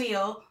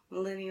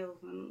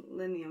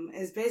millennium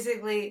is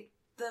basically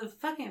the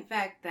fucking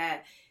fact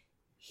that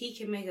he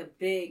can make a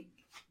big.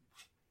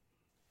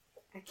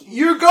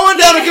 You're going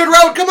down a good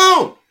road. Come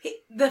on.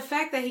 The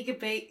fact that he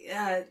could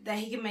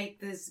make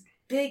this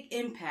big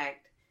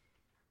impact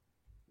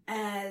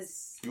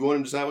as. You want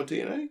him to sign with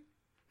TNA?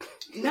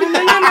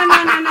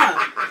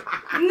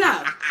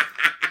 No.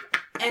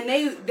 And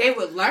they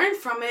would learn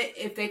from it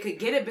if they could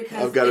get it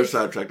because I've got to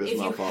sidetrack. That's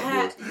my fault.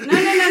 No.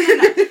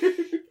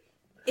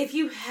 If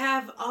you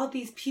have all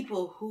these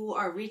people who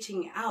are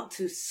reaching out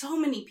to so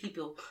many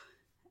people.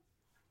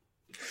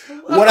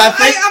 I'm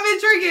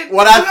intrigued.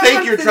 What I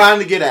think you're trying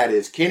to get at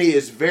is Kenny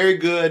is very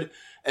good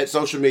at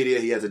social media.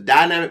 He has a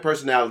dynamic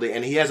personality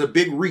and he has a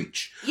big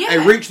reach. Yeah. A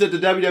reach that the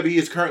WWE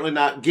is currently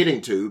not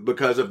getting to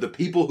because of the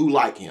people who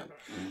like him.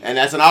 Mm-hmm. And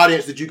that's an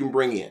audience that you can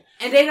bring in.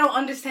 And they don't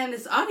understand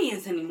this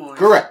audience anymore.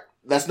 Correct.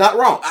 That's not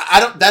wrong.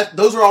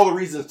 Those are all the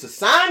reasons to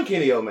sign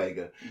Kenny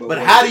Omega. But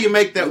how do you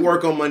make that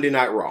work on Monday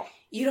Night Raw?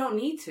 You don't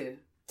need to.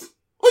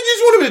 Well, you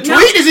just want him to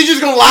tweet? Is he just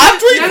going to live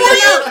tweet for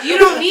you? You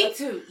don't need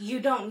to. You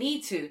don't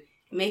need to.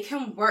 Make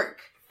him work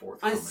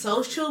on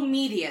social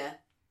media.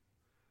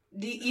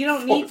 You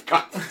don't need to.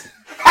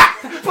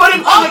 Put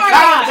him on the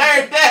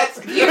commentary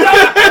desk.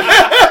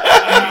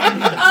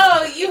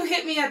 You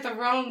hit me at the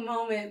wrong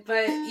moment,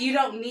 but you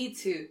don't need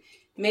to.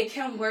 Make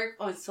him work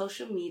on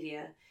social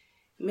media.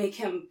 Make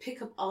him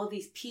pick up all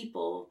these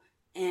people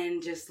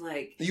and just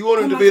you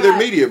want him to be their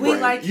media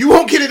brain. You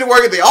won't get him to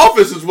work at the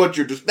office is what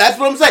that's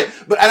what I'm saying.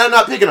 And I'm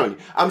not picking on you.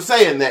 I'm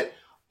saying that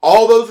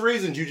all those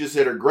reasons you just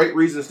said are great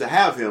reasons to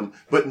have him,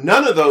 but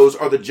none of those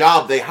are the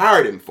job they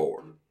hired him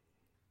for.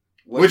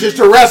 which is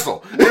to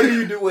wrestle. What do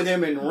you do with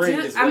him in the ring?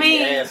 Is what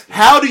he asked.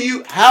 How do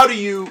you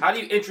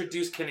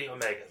introduce Kenny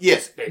Omega?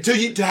 Yes.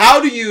 How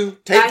do you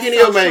take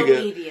Kenny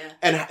Omega? Media.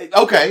 And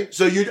okay,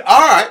 so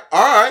all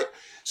right.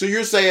 So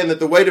you're saying that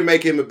the way to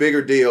make him a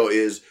bigger deal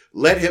is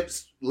let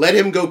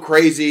him go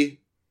crazy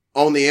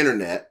on the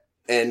internet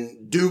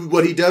and do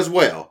what he does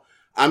well.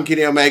 I'm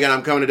Kenny Omega and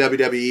I'm coming to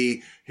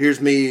WWE.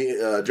 Here's me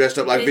dressed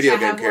up like a video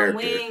game character.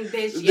 Wing,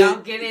 bitch.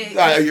 Y'all get it.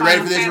 Are you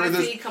ready for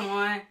this? Come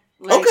on.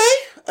 Okay.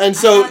 And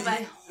so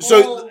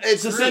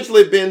it's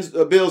essentially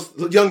Bill's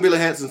young Billy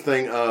Hanson's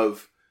thing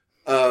of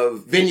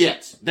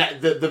vignettes.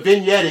 That the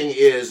vignetting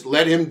is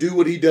let him do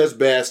what he does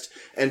best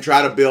and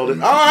try to build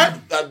it. All right,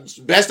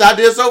 best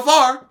idea so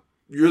far.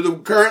 You're the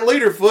current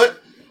leader,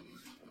 Foot.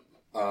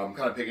 Kind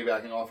of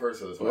piggybacking off her,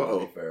 so this might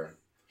be fair.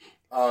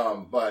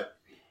 But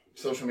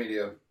social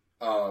media,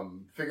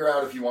 figure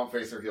out if you want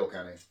face or heel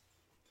Kenny.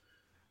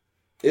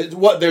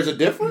 There's a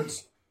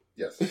difference?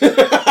 Yes.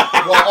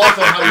 Well,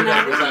 also how you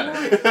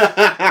represent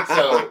it.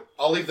 So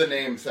I'll leave the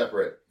name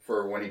separate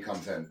for when he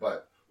comes in.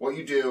 But what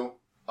you do,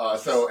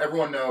 so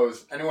everyone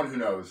knows, anyone who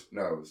knows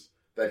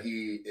that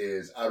he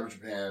is out of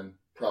Japan,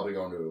 probably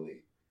going to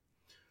Elite.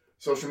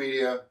 Social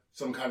media,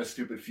 some kind of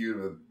stupid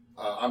feud with,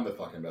 I'm the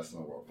fucking best in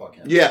the world. Fuck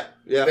him. Yeah.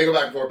 They go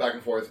back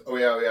and forth. Oh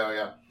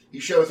yeah. He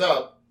shows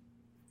up.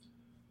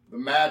 The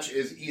match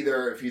is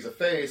either, if he's a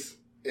face,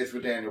 it's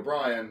with Daniel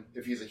Bryan.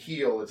 If he's a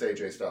heel, it's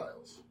AJ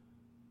Styles.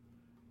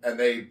 And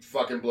they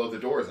fucking blow the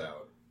doors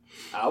out.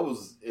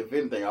 If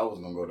anything, I was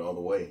going to go the other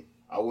way.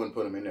 I wouldn't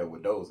put him in there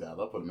with those guys.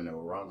 I'd put him in there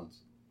with Rollins.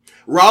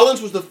 Rollins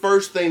was the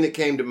first thing that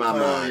came to my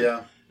mind.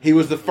 Yeah. He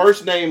was the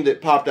first name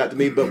that popped out to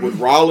me, but with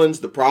Rollins,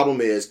 the problem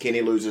is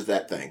Kenny loses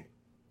that thing.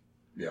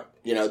 Yeah.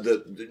 You know,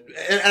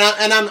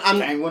 I'm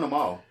can't win them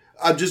all.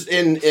 I'm just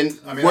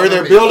where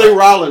they're building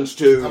Rollins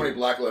to. How many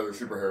black leather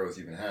superheroes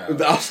you can have?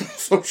 That's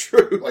so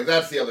true. Like,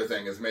 that's the other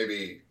thing, is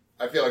maybe,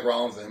 I feel like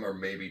Rollins and him are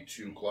maybe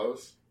too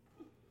close.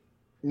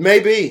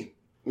 Maybe.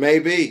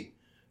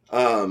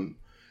 And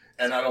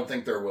I don't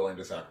think they're willing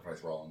to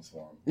sacrifice Rollins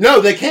for him. No,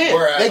 they can't.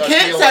 Whereas they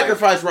can't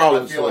sacrifice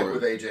Rollins for him. I feel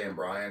like with AJ and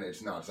Bryan,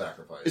 it's not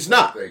sacrifice. It's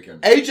not.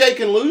 AJ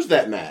can lose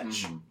that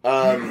match.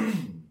 Mm-hmm.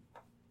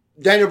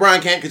 Daniel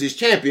Bryan can't because he's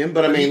champion,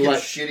 but I mean, like,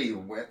 shitty.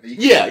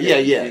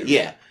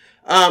 Yeah.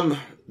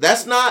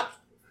 That's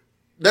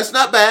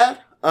not bad.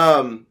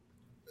 I'm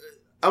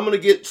gonna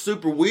get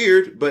super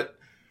weird, but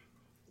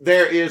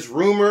there is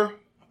rumor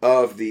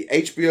of the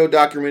HBO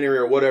documentary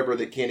or whatever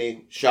that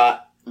Kenny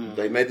shot. Mm-hmm.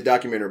 They made the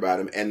documentary about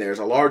him, and there's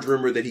a large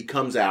rumor that he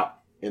comes out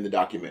in the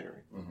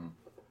documentary. Mm-hmm.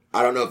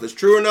 I don't know if it's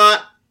true or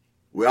not.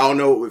 We all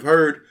know what we've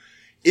heard.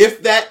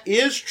 If that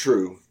is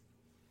true,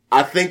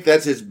 I think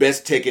that's his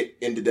best ticket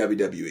into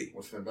WWE.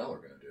 What's Finn Balor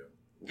going to do?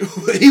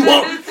 He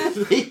won't.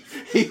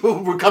 He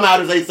will come out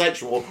as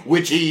asexual,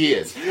 which he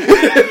is.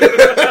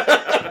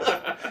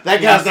 That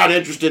guy's not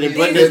interested in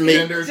putting his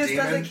meat.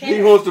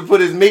 He wants to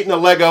put his meat in a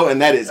Lego,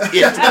 and that is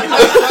it.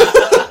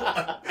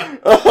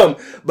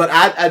 But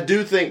I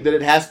do think that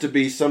it has to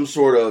be some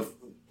sort of,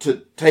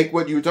 to take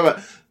what you were talking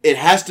about, it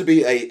has to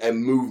be a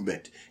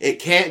movement. It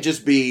can't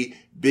just be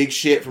big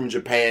shit from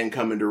Japan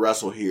coming to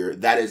wrestle here.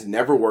 That has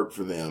never worked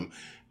for them.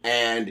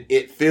 And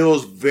it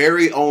feels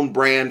very on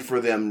brand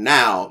for them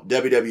now,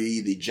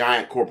 WWE, the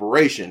giant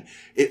corporation.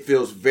 It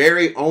feels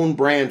very on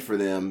brand for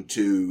them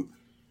to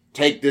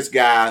take this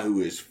guy who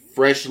is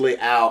freshly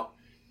out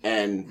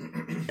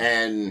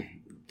and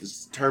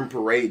this term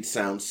parade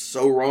sounds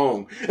so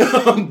wrong,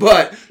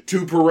 but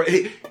to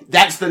parade,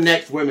 that's the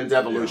next women's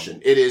evolution.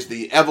 Yeah. It is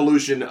the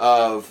evolution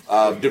of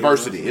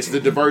diversity. It's the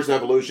diverse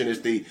evolution.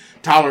 It's the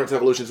tolerance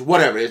evolution. It's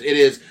whatever. It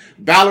is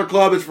Balor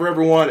Club is for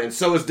everyone, and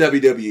so is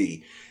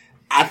WWE.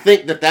 I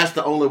think that that's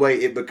the only way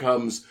it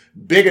becomes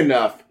big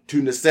enough to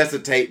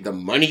necessitate the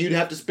money you'd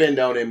have to spend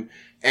on him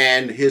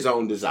and his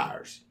own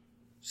desires,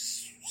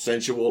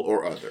 sensual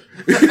or other.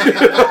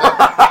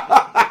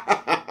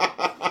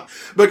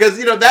 Because,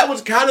 you know, that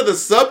was kind of the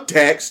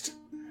subtext,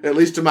 at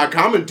least to my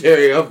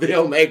commentary of the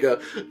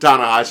Omega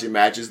Tanahashi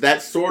matches.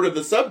 That's sort of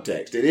the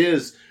subtext. It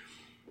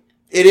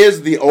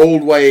is the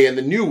old way and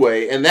the new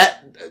way, and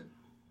that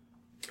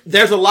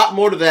there's a lot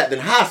more to that than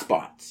high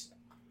spots.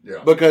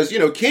 Yeah. Because, you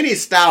know,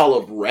 Kenny's style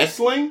of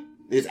wrestling,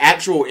 his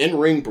actual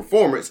in-ring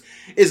performance,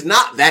 is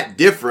not that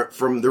different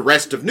from the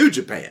rest of New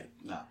Japan.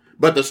 No.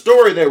 But the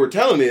story they were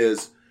telling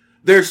is,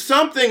 there's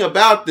something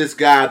about this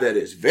guy that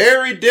is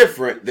very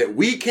different that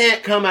we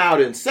can't come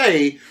out and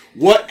say,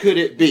 what could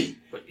it be?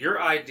 But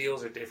your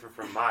ideals are different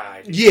from my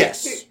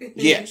ideals.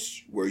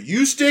 Yes. Where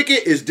you stick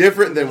it is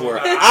different than where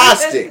I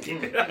stick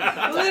it. Literally.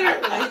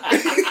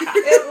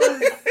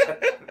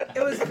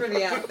 It was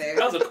pretty out there.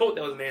 That was a quote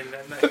that was made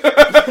that night.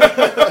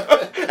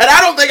 And I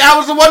don't think I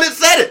was the one that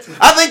said it.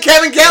 I think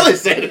Kevin Kelly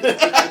said it.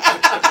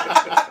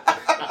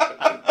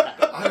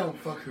 I don't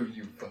fuck who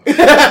you fuck.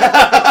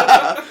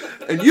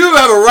 And you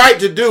have a right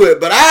to do it,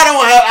 but I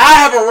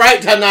have a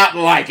right to not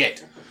like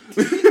it.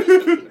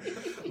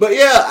 But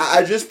yeah,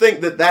 I just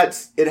think that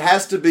it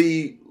has to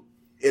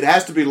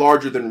be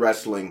larger than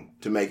wrestling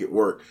to make it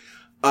work.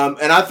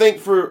 And I think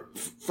for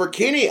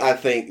Kenny, I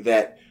think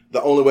that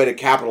the only way to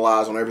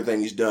capitalize on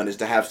everything he's done is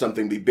to have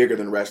something be bigger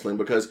than wrestling,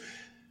 because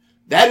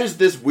that is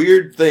this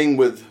weird thing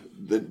with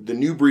the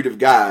new breed of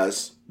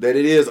guys, that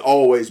it is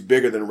always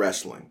bigger than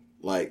wrestling.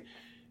 Like,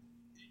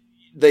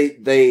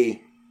 I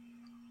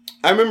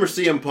remember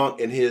CM Punk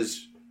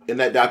in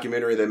that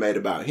documentary they made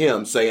about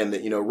him saying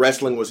that,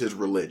 wrestling was his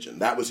religion.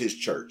 That was his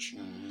church.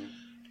 Mm-hmm.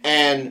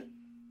 And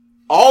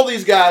all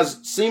these guys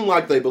seem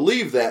like they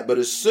believe that, but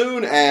as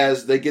soon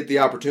as they get the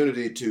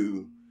opportunity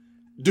to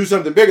do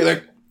something bigger,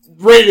 they're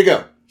ready to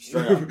go.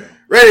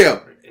 Ready to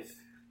go.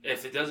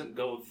 If it doesn't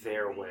go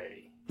their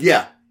way,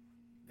 yeah,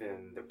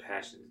 then the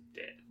passion is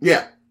dead.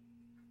 Yeah.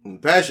 And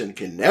passion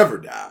can never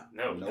die.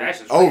 No,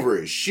 passion's over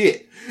as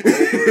shit.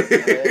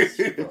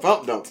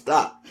 Pump don't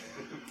stop.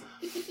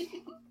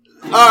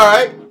 All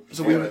right.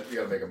 So you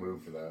gotta make a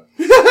move for that.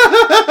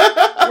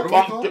 What are we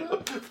calling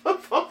that?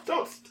 Pump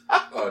don't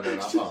stop. Oh, no,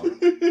 not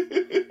pump.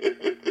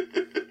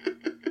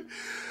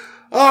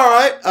 All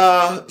right.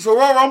 So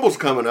Royal Rumble's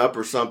coming up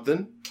or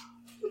something.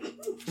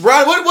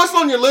 Brian, what's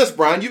on your list,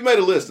 Brian? You've made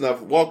a list and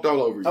I've walked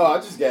all over you. Oh, I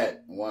just got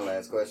one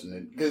last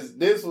question because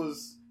this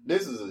is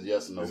a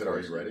yes or no. Is it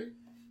already ready?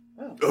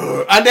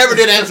 I never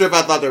did answer if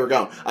I thought they were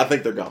gone. I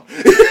think they're gone.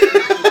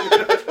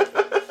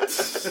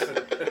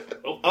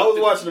 I was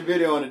watching a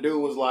video and the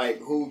dude was like,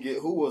 who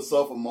will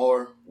suffer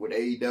more with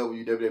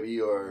AEW,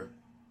 WWE, or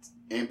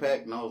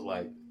Impact? And I was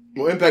like,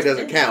 well, Impact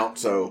doesn't count,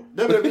 so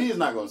WWE is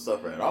not going to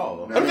suffer at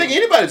all. I don't think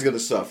anybody's going to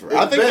suffer.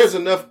 I think there's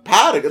enough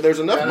there's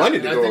enough money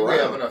to go around. I think we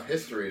have enough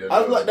history to.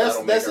 I was like,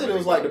 that's it. It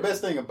was like the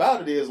best thing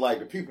about it is like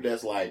the people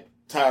that's like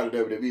tired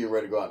of WWE and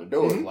ready to go out the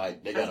door, mm-hmm.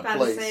 like they got a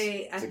place to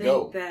go. I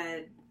think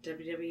that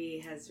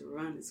WWE has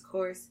run its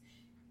course.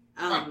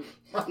 No,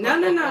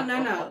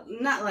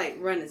 not like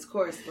run its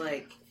course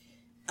like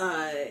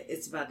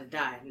it's about to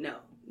die. No,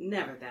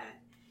 never that.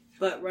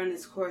 But run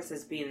its course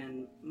as being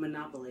a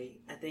monopoly.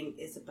 I think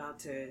it's about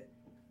to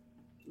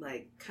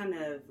like kind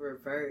of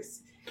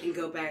reverse and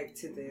go back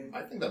to the.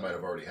 I think that might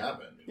have already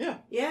happened. Yeah.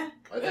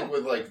 I think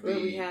with like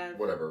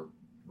the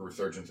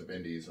resurgence of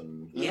indies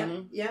and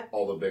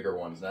all the bigger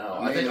ones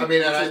now. I think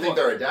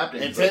they're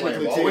adapting. And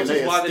technically, which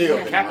is why they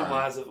can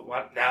capitalize of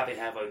now they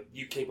have a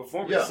UK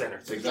performance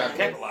center, so exactly. They can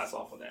capitalize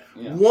off of that.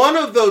 Yeah. One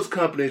of those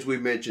companies we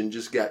mentioned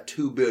just got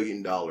 $2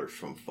 billion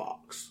from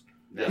Fox.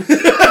 Yeah.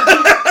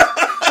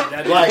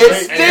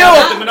 It still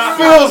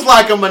feels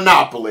like a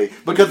monopoly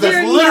because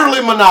that's literally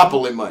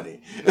monopoly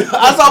money.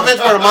 I saw Vince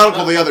wear a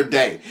monocle the other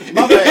day.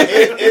 My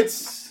bad.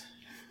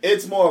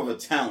 It's more of a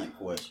talent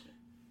question.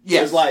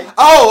 Yeah, it's like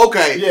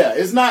okay. Yeah,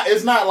 it's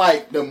not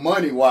like the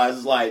money wise.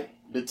 It's like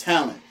the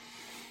talent.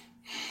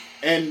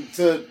 I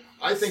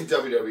think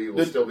WWE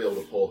will still be able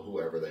to pull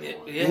whoever they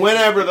want,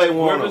 whenever they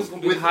want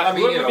them. With a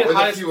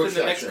few exceptions.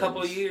 The next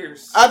couple of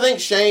years. I think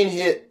Shane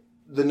hit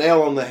the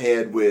nail on the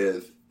head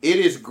with it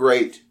is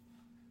great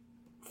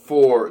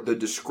for the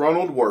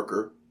disgruntled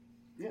worker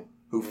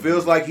who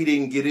feels like he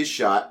didn't get his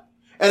shot,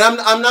 and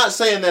I'm not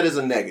saying that as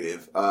a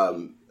negative.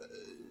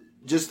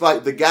 Just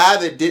like the guy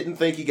that didn't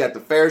think he got the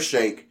fair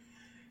shake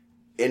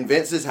in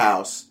Vince's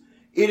house,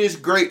 it is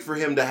great for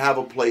him to have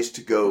a place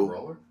to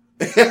go.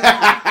 It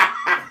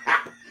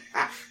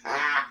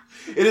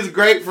is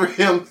great for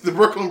him, the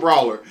Brooklyn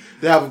Brawler,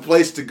 to have a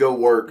place to go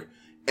work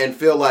and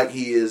feel like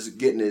he is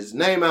getting his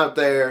name out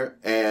there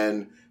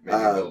and maybe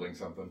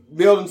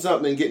building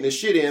something and getting his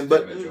shit in.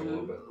 But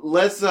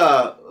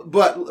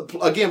but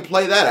again,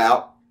 play that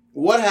out.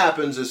 What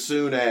happens as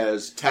soon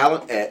as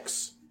Talent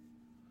X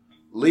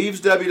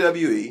leaves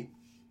WWE,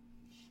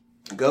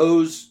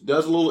 does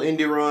a little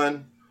indie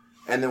run,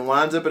 and then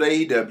winds up at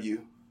AEW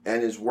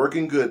and is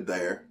working good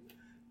there,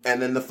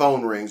 and then the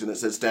phone rings and it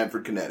says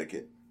Stamford,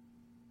 Connecticut.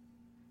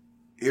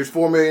 Here's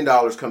 $4 million,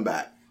 come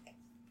back.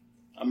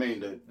 I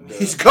mean,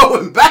 he's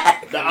going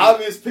back. The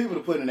obvious people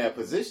to put in that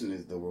position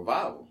is the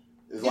Revival.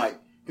 It's like,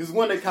 because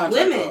when they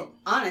contract women,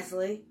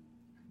 honestly.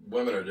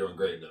 Women are doing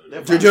great.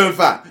 They're doing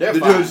fine. They're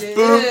doing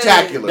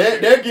spectacular.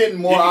 They're getting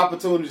more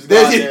opportunities to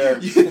go out there.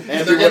 And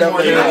they're getting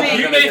more.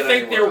 You may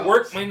think their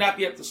work may not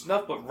be up to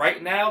snuff, but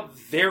right now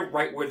they're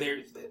right where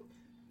they're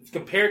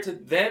compared to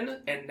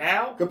then and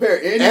now.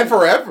 And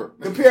forever.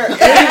 Compare any.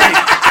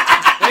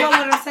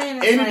 What I'm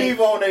saying is any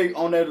diva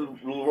on their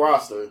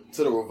roster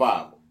to the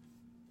Revival.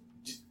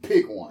 Just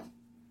pick one.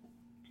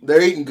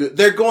 They're eating good.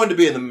 They're going to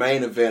be in the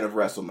main event of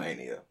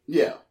WrestleMania.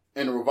 Yeah.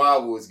 And the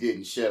Revival is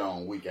getting shit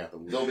on week after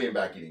week. They'll be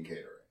back eating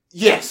catering.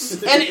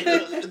 Yes.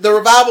 And the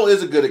Revival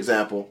is a good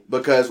example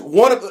because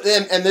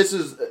and this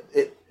is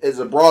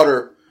a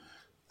broader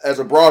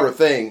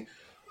thing.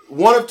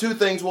 One of two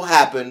things will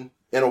happen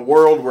in a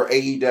world where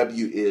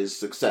AEW is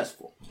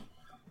successful.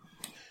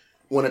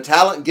 When a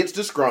talent gets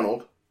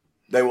disgruntled,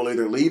 they will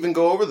either leave and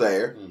go over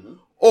there,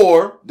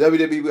 or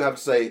WWE will have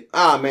to say,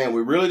 man,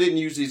 we really didn't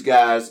use these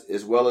guys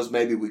as well as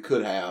maybe we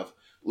could have.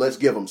 Let's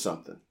give them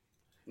something.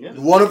 Yeah.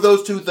 One of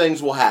those two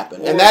things will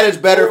happen, and that is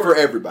better for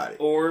everybody.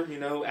 Or,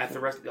 after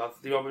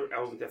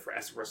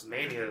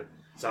WrestleMania,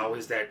 it's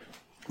always that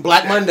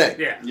Black Monday.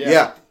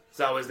 Yeah. It's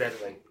always that,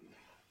 like,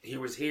 he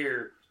was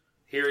here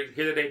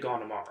today, gone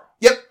tomorrow.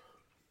 Yep.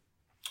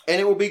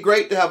 and it will be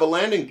great to have a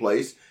landing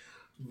place.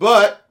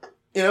 But,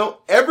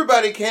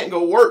 everybody can't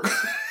go work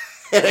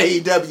at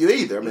AEW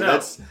either. I mean,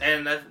 that's...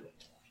 And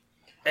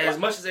as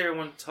much as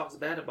everyone talks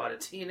bad about it,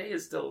 TNA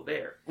is still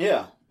there.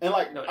 Yeah. And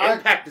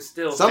Impact is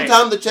still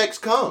sometimes the checks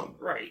come.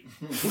 Right.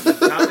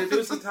 Sometimes they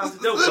do, sometimes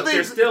they don't, but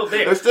they're still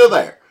there. They're still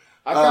there.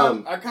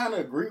 I kind of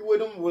agree with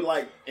them with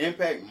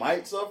Impact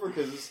might suffer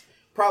because it's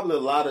probably a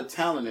lot of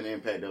talent in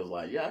Impact that was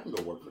like, yeah, I can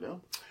go work for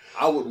them.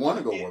 I would want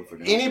to go work for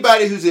them.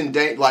 Anybody who's in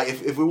danger,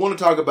 if we want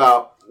to talk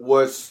about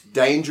what's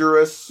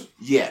dangerous,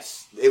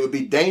 yes, it would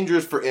be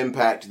dangerous for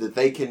Impact that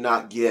they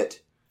cannot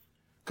get,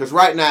 because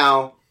right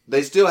now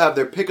they still have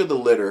their pick of the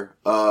litter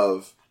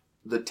of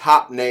the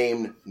top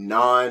named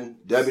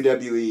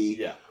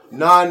non-WWE,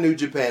 non-New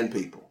Japan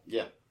people.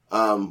 Yeah.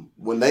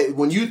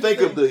 When you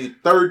think of the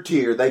third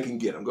tier, they can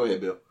get them. Go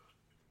ahead, Bill.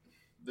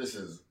 This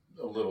is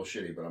a little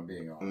shitty, but I'm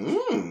being honest.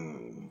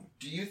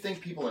 Do you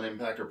think people in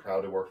Impact are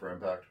proud to work for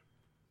Impact?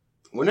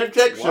 When their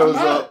check shows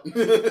up,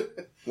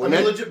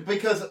 legit,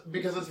 because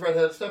it's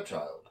redheaded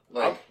stepchild.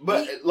 I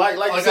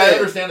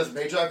understand it's a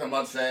paycheck. I'm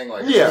not saying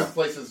there's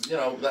places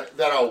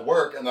that I'll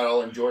work and that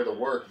I'll enjoy the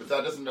work, but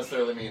that doesn't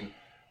necessarily mean.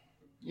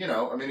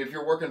 If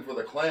you're working for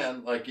the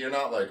clan, you're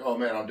not oh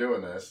man, I'm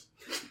doing this.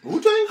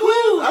 Wu-Tang Clan?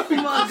 Oh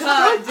my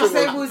God. Just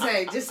say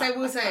Wu-Tang. Just say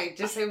Wu-Tang.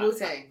 Just say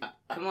Wu-Tang.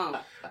 Come on.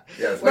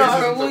 Yes,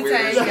 for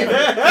Wu-Tang.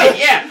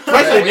 Yeah.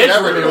 Especially we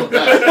never do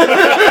that.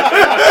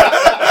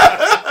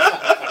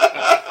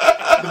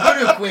 The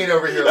Voodoo Queen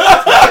over here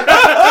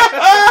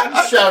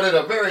shouted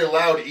a very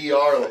loud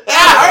ER.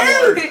 I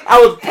heard. I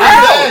was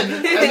proud.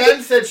 And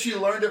then said she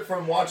learned it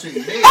from watching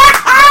me.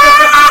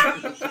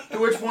 To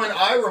which point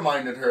I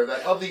reminded her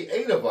that of the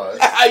 8 of us,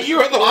 you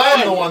are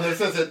I'm the one that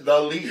says it the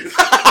least.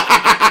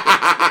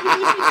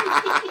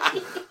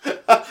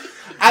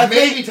 I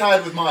may be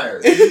tied with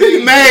Myers.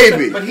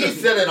 Maybe. But he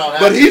said it on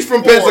But he's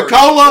from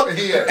Pensacola,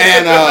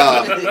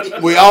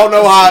 and we all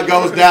know how it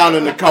goes down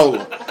in the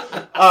cola.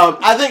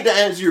 I think to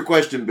answer your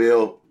question,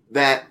 Bill,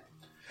 that...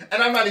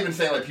 And I'm not even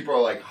saying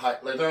people are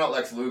they're not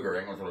Lex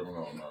Lugering.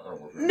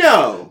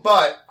 No.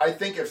 But I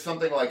think if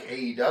something like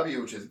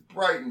AEW, which is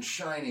bright and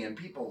shiny and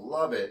people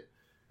love it,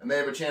 and they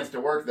have a chance to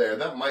work there,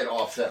 that might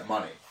offset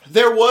money.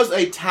 There was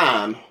a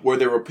time where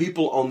there were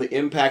people on the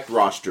Impact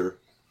roster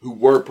who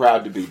were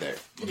proud to be there.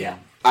 Yeah.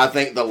 I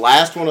think the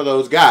last one of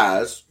those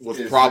guys was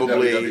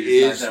probably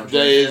is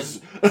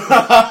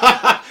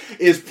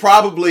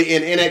probably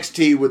in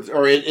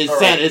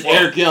NXT is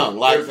Eric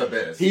Young.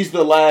 He's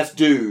the last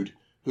dude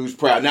who's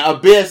proud. Now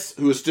Abyss,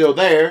 who is still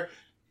there,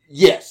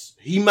 yes,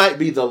 he might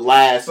be the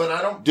last. But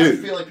I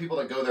feel like people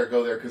that go there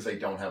because they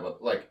don't have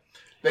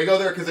they go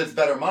there because it's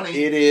better money.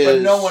 It is,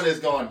 but no one is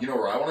going. You know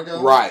where I want to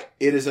go? Right.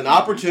 It is an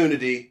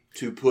opportunity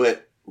to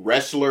put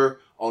wrestler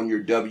on your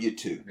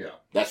W-2. Yeah.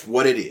 That's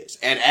what it is.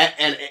 And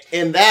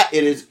in that,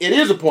 it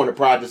is a point of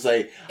pride to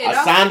say, I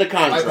signed a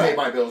contract. I pay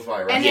my bills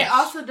by And it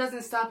also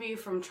doesn't stop you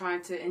from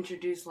trying to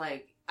introduce,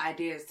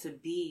 ideas to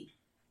be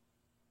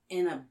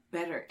in a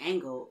better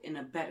angle, in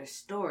a better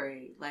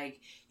story.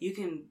 You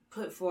can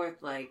put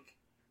forth,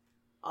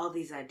 all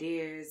these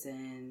ideas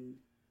and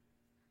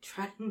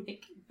try to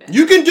make it better.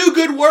 You can do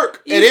good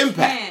work at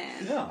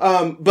Impact.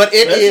 Yeah. But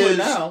it especially is...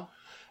 now.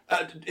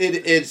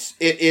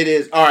 It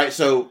is... All right,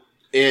 so...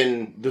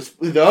 In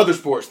the other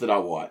sports that I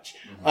watch,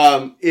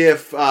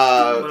 if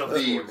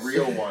the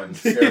real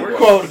ones,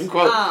 quote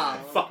unquote,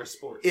 fucker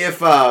sports.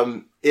 If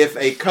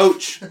a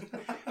coach,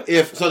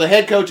 so the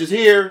head coach is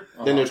here,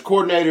 then there's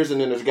coordinators, and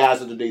then there's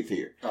guys underneath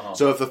here.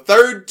 So if a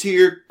third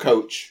tier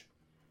coach,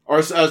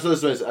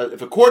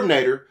 if a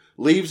coordinator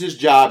leaves his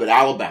job at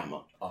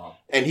Alabama,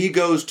 and he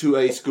goes to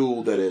a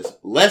school that is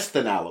less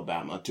than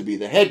Alabama to be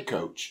the head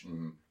coach,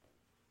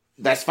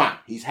 that's fine.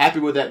 He's happy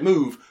with that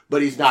move,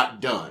 but he's not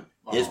done.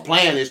 His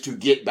plan is to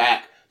get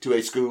back to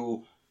a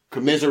school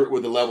commensurate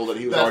with the level that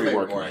he was already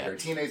working at.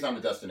 TNA's not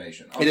a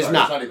destination. It is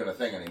not. It's not even a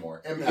thing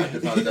anymore. Impact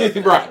is not a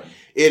destination. Right.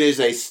 It is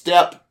a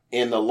step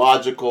in the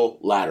logical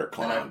ladder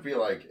climb. And I feel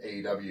like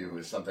AEW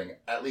is something,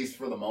 at least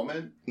for the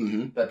moment,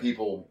 that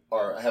people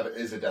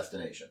is a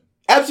destination.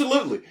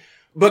 Absolutely.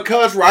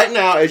 Because right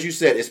now, as you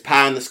said, it's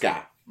pie in the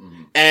sky.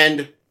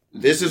 And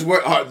this is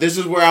where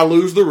I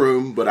lose the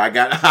room, but I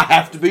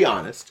have to be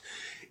honest.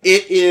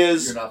 It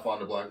is... You're not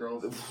fond of black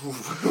girls? Except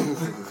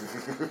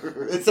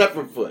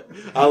for Foot.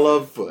 I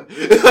love Foot.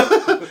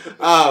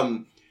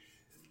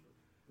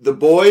 The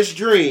boys'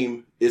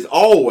 dream is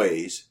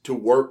always to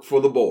work for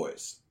the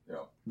boys. Yeah.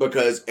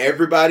 Because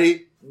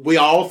we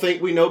all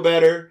think we know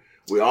better.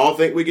 We all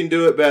think we can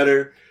do it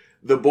better.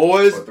 The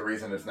boys... But the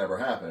reason it's never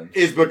happened...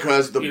 is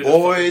because the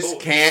boys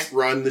can't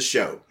run the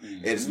show.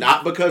 It's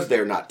not because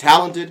they're not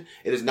talented.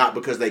 It is not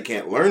because they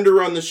can't learn to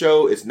run the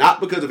show. It's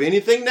not because of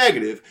anything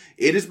negative.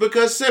 It is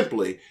because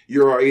simply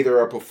you're either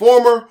a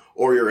performer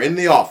or you're in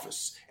the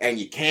office. And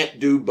you can't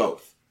do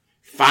both.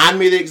 Find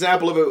me the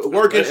example of it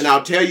working and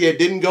I'll tell you it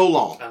didn't go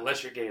long.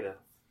 Unless you're Gator.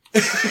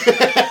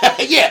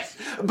 Yes.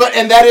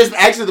 And that is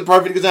actually the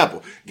perfect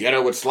example.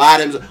 Gator would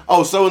slide him.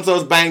 Oh,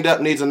 so-and-so's banged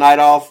up, needs a night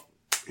off.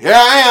 here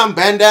I am,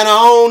 bandana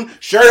on,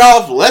 shirt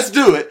off, let's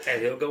do it.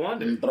 And he'll go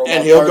under.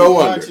 And he'll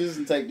go under.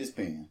 And take this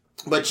pin.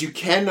 But you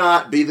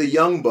cannot be the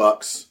Young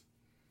Bucks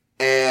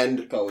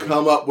and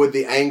come up with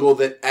the angle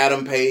that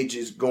Adam Page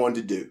is going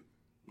to do.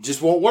 It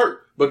just won't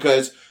work.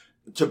 Because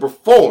to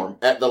perform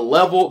at the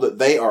level that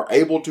they are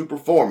able to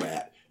perform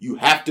at, you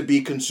have to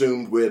be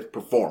consumed with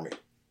performing.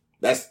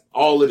 That's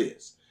all it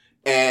is.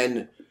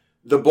 And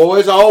the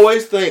boys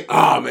always think,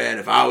 oh man,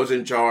 if I was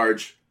in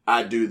charge,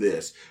 I'd do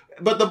this.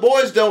 But the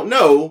boys don't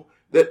know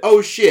that,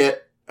 oh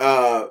shit,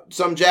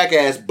 some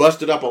jackass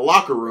busted up a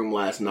locker room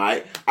last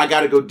night. I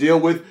got to go deal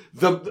with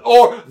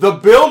the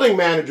building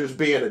manager's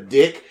being a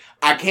dick.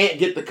 I can't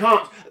get the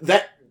comps.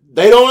 That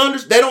they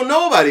don't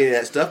know about any of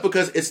that stuff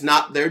because it's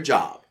not their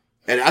job.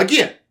 And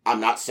again, I'm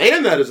not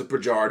saying that as a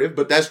pejorative,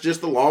 but that's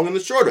just the long and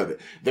the short of it.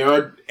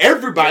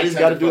 Everybody's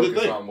got to do the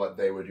thing on what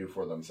they would do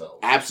for themselves.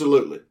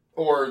 Absolutely,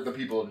 or the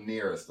people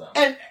nearest them.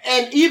 And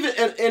even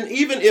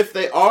if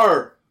they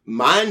are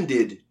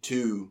minded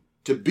to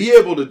be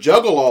able to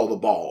juggle all the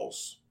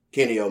balls,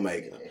 Kenny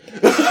Omega.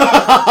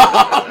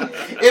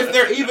 If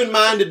they're even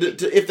minded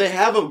to, if they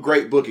have a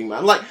great booking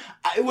mind, like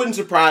it wouldn't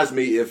surprise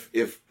me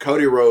if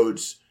Cody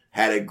Rhodes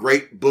had a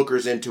great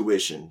booker's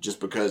intuition, just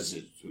because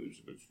it's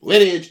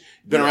lineage,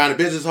 been around the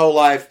business whole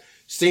life,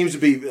 seems to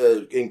be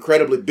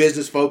incredibly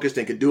business focused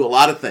and can do a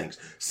lot of things.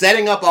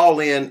 Setting up All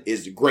In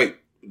is great.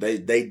 They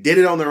did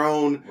it on their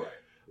own, right?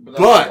 But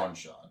that's one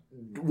shot.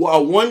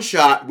 A one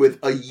shot with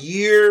a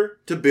year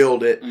to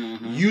build it.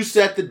 Mm-hmm. You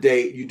set the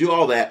date. You do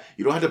all that.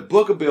 You don't have to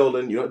book a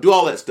building. You don't do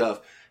all that stuff.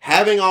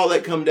 Having all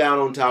that come down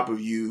on top of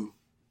you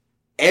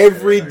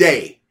every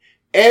day.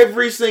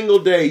 Every single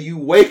day you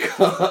wake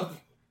up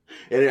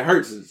and it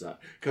hurts inside.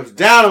 Comes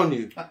down on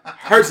you.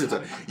 Hurts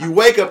inside. You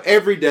wake up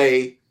every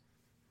day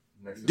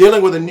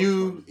dealing with a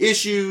new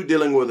issue,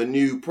 dealing with a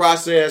new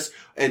process,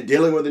 and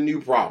dealing with a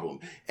new problem.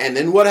 And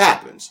then what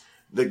happens?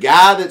 The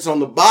guy that's on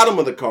the bottom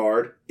of the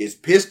card is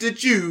pissed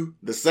at you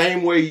the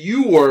same way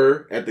you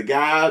were at the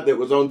guy that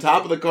was on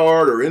top of the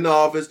card or in the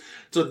office.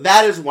 So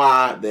that is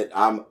why that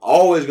I'm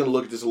always going to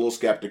look at this a little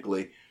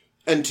skeptically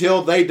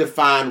until they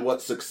define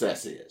what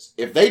success is.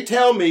 If they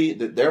tell me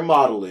that their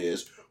model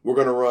is, we're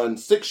going to run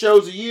 6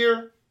 shows a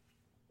year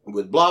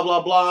with blah,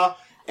 blah, blah,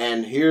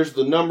 and here's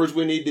the numbers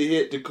we need to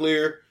hit to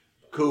clear,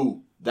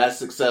 cool, that's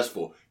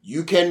successful.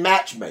 You can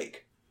match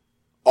make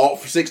all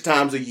for 6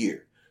 times a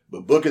year.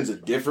 But booking's a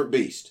different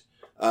beast.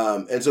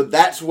 And so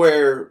that's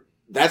what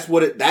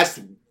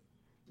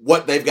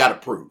they've got to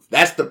prove.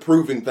 That's the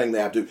proving thing they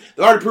have to do.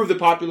 They already proved they're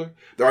popular.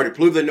 They already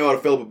proved they know how to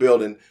fill up a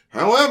building.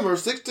 However,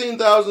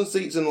 16,000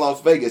 seats in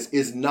Las Vegas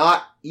is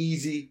not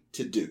easy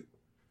to do.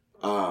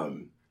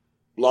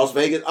 Las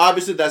Vegas,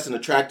 obviously that's an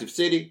attractive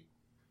city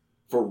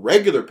for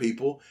regular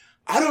people.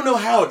 I don't know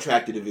how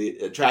attractive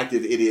it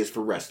is for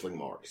wrestling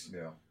marks.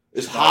 Yeah.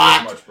 It's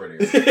hot. Much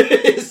prettier.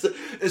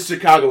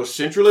 Chicago is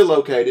centrally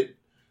located.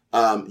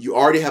 You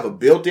already have a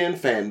built-in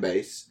fan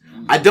base.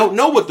 I don't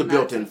know what the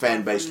built-in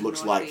fan base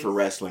looks like for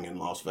wrestling in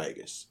Las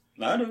Vegas.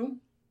 I do.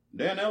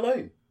 They're in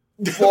L.A.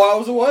 4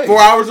 hours away.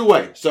 4 hours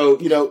away. So,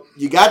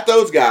 you got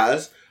those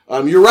guys.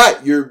 You're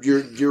right.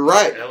 You're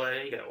right.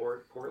 L.A., you got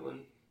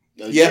Portland.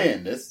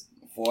 Again, that's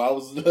 4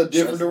 hours in a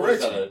different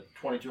direction. A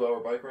 22-hour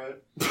bike ride?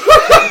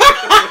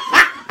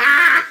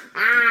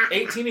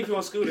 18 if you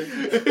want a scooter.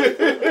 You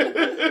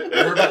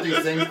heard about these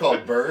things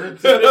called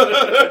birds?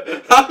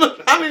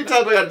 How many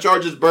times I got to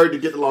charge this bird to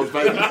get to Las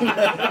Vegas?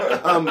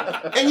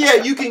 And yeah,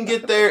 you can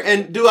get there.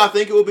 And do I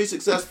think it will be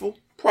successful?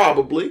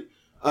 Probably.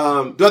 Do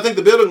I think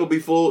the building will be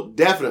full?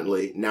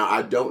 Definitely. Now,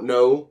 I don't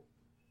know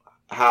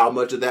how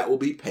much of that will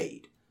be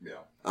paid. Yeah.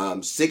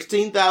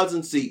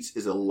 16,000 seats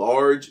is a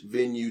large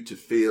venue to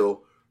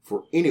fill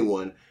for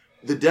anyone.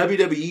 The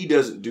WWE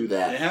doesn't do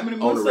that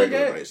on a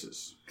regular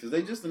basis. Because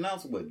they just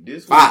announced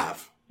this week?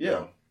 5.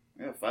 Yeah,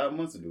 5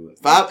 months to do it.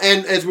 5,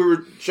 and as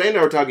Shane and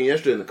I were talking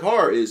yesterday in the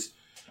car, is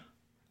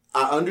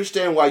I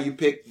understand why you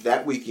picked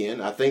that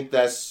weekend. I think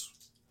that's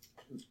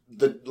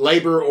the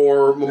Labor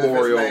or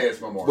Memorial. If it's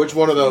Memorial. Which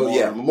one of those?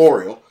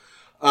 Memorial.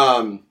 Yeah,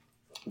 Memorial.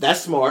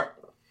 That's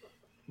smart.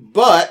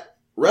 But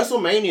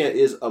WrestleMania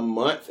is a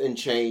month and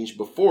change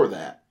before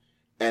that.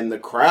 And the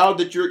crowd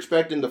that you're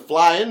expecting to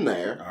fly in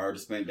there... already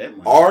spent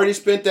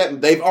that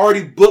money. They've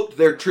already booked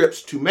their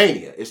trips to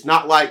Mania. It's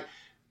not like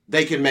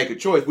they can make a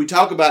choice. We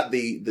talk about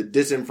the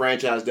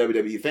disenfranchised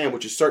WWE fan,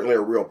 which is certainly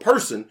a real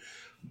person,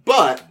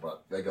 but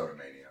they go to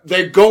Mania.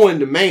 They're going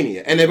to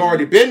Mania, and they've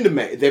already been to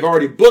Mania. They've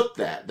already booked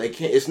that. They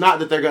can't. It's not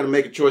that they're going to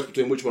make a choice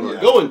between which one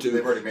they're going to.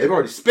 They've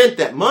already spent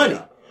that money.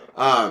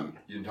 Yeah.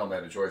 You didn't tell them they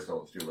had a choice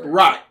till it's too late.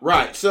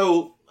 Right.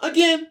 So,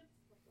 again,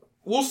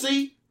 we'll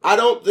see. I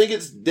don't think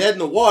it's dead in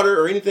the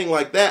water or anything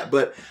like that,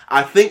 but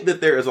I think that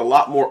there is a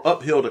lot more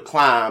uphill to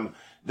climb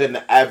than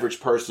the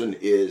average person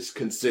is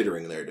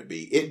considering there to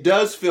be. It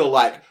does feel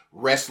like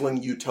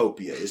wrestling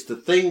utopia. It's the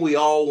thing we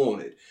all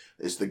wanted.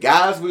 It's the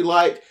guys we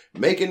like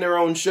making their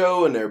own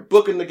show, and they're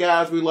booking the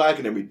guys we like,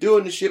 and they'll be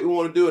doing the shit we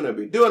want to do, and they'll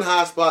be doing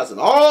high spots and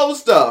all the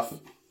stuff.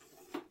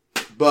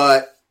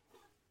 But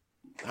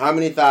how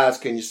many thighs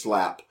can you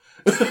slap?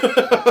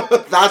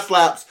 thigh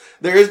slaps.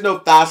 There is no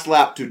thigh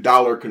slap to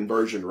dollar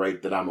conversion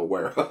rate that I'm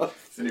aware of.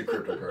 It's a new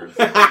cryptocurrency.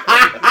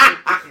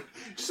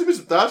 Just give me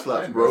some thigh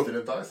slaps, bro. Invested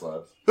in thigh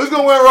slaps. Who's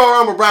gonna win Royal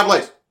Rumble? Brad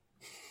Blaze.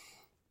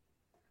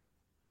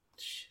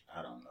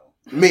 I don't know.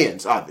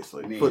 Men's,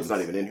 obviously. Foot's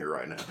not even in here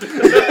right now.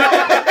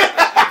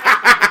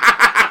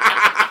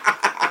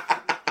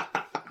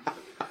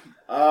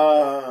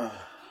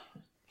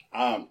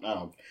 I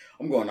don't.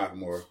 I'm going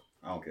Nakamura.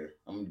 I don't care.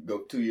 I'm gonna go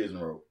 2 years in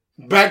a row.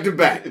 Back to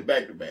back.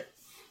 Back to back.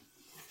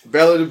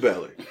 Belly to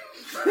belly.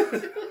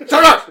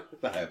 Turn up!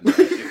 I have no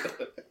idea.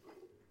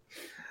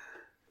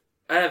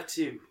 I have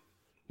 2.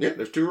 Yeah,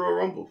 there's 2 Royal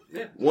Rumbles.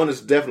 Yeah. One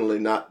is definitely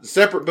not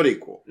separate but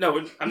equal. No,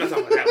 I'm not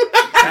talking about that one.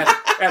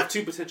 I have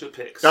 2 potential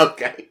picks.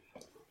 Okay.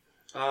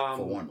 For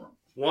one round.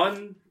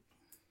 One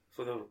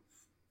for the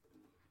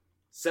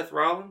Seth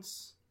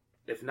Rollins.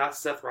 If not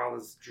Seth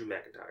Rollins, Drew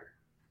McIntyre.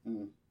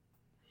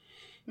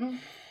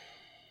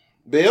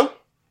 Bill?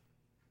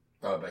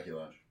 Becky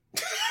Lynch.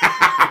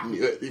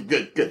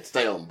 Good.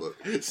 Stay on book.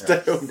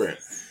 Stay on brand.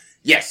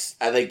 Yes,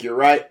 I think you're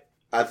right.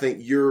 I think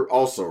you're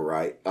also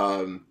right.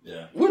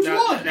 Yeah. Which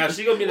one? Now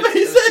she gonna be.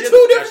 He said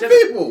 2 different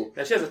people.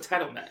 Now she has a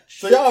title match.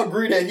 So y'all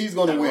agree that he's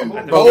going to win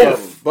Both of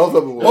them. Both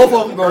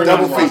of them going to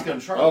double win.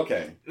 feet.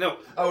 Okay. No.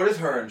 Oh, it is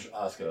her and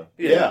Asuka.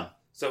 Yeah.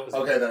 So it's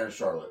Okay, then it's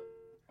Charlotte.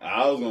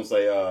 I was going to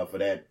say for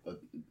that,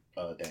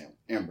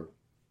 Ember.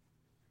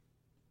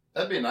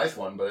 That'd be a nice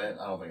one, but I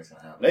don't think it's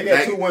gonna happen. They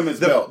got 2 women's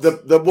belts.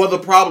 The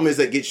problem is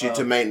that gets you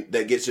to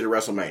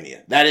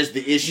WrestleMania. That is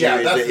the issue. Yeah,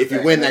 is that's that the if you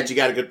thing. win that, you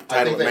got a good I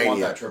title think at they want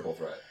Mania. that triple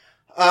threat.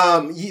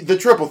 The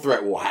triple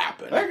threat will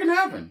happen. That can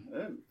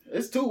happen.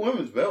 It's 2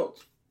 women's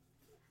belts.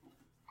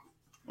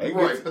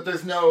 Right, but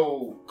there's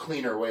no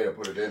cleaner way to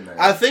put it in there.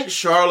 I think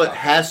Charlotte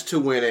has to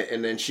win it,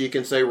 and then she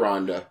can say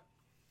Ronda,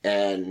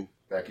 and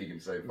Becky can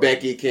say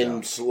Becky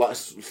can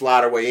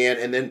slide her way in,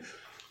 and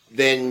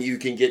then you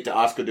can get to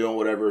Asuka doing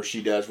whatever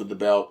she does with the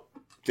belt,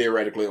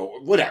 theoretically, or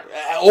whatever.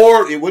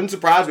 Or it wouldn't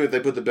surprise me if they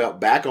put the belt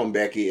back on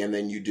Becky, and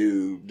then you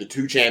do the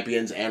 2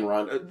 champions and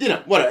Ronda.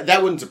 Whatever.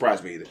 That wouldn't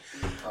surprise me either.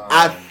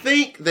 I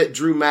think that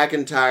Drew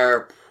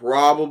McIntyre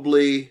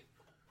probably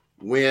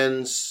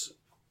wins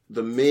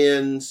the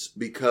men's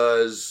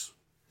because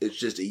it's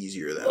just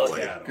easier that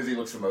way. Because he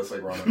looks the most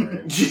like Roman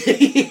Reigns.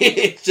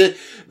 It's just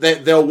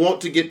that they'll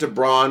want to get to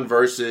Braun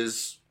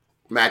versus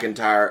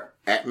McIntyre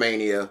at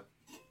Mania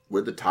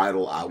with the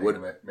title. I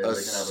would Maybe they can have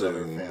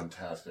assume. another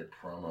fantastic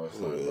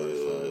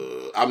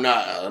promo. I'm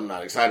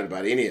not excited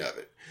about any of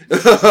it.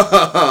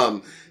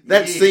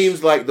 That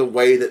seems like the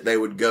way that they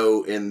would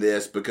go in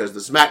this because the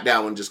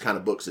SmackDown one just kind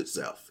of books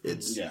itself.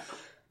 It's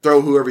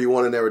throw whoever you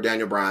want in there with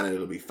Daniel Bryan and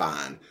it'll be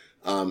fine.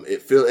 And a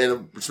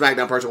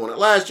SmackDown person won it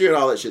last year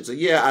and all that shit. So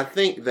yeah, I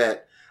think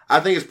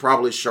it's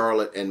probably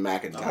Charlotte and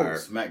McIntyre. I hope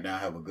SmackDown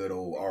have a good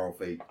old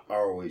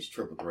ROH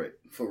triple threat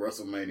for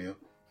WrestleMania.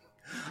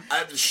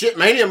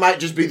 Mania might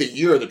just be the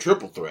year of the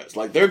triple threats.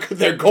 Like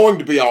they're going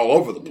to be all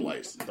over the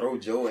place. Throw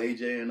Joe,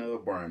 AJ, and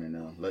Brian in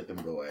there. Let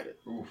them go at it.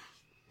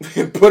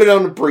 Put it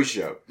on the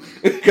pre-show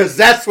because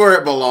that's where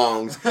it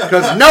belongs.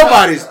 Because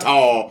nobody's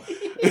tall.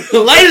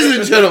 Ladies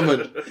and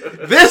gentlemen,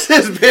 this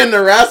has been the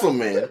Wrassle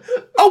Men,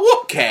 a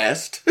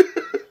Whoopcast.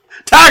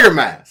 Tiger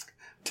Mask,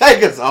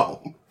 take us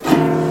home.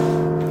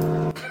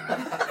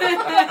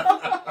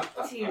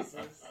 Jesus.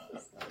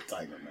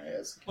 Tiger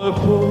Mask. The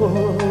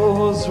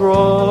pulls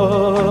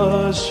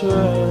rushing,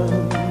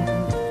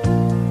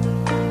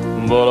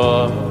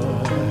 but I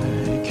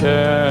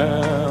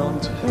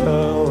can't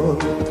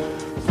help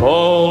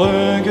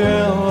falling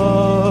in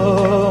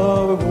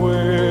love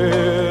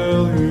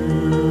with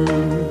you.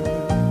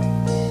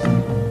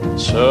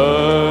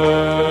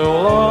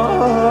 Shall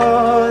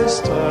I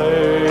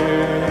stay?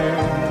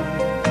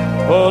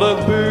 Will it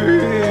be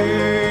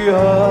a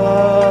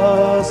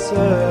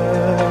sin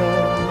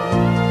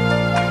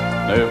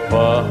if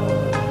I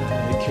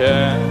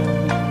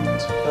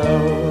can't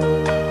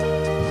help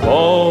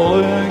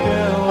falling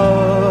in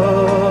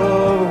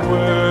love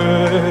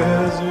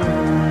with you?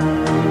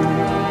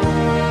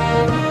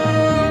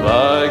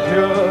 Like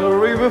a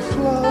river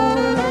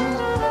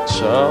flows,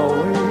 shall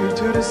we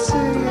to the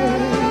sea?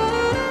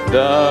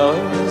 Down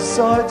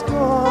inside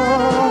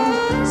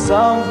gone,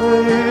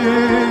 something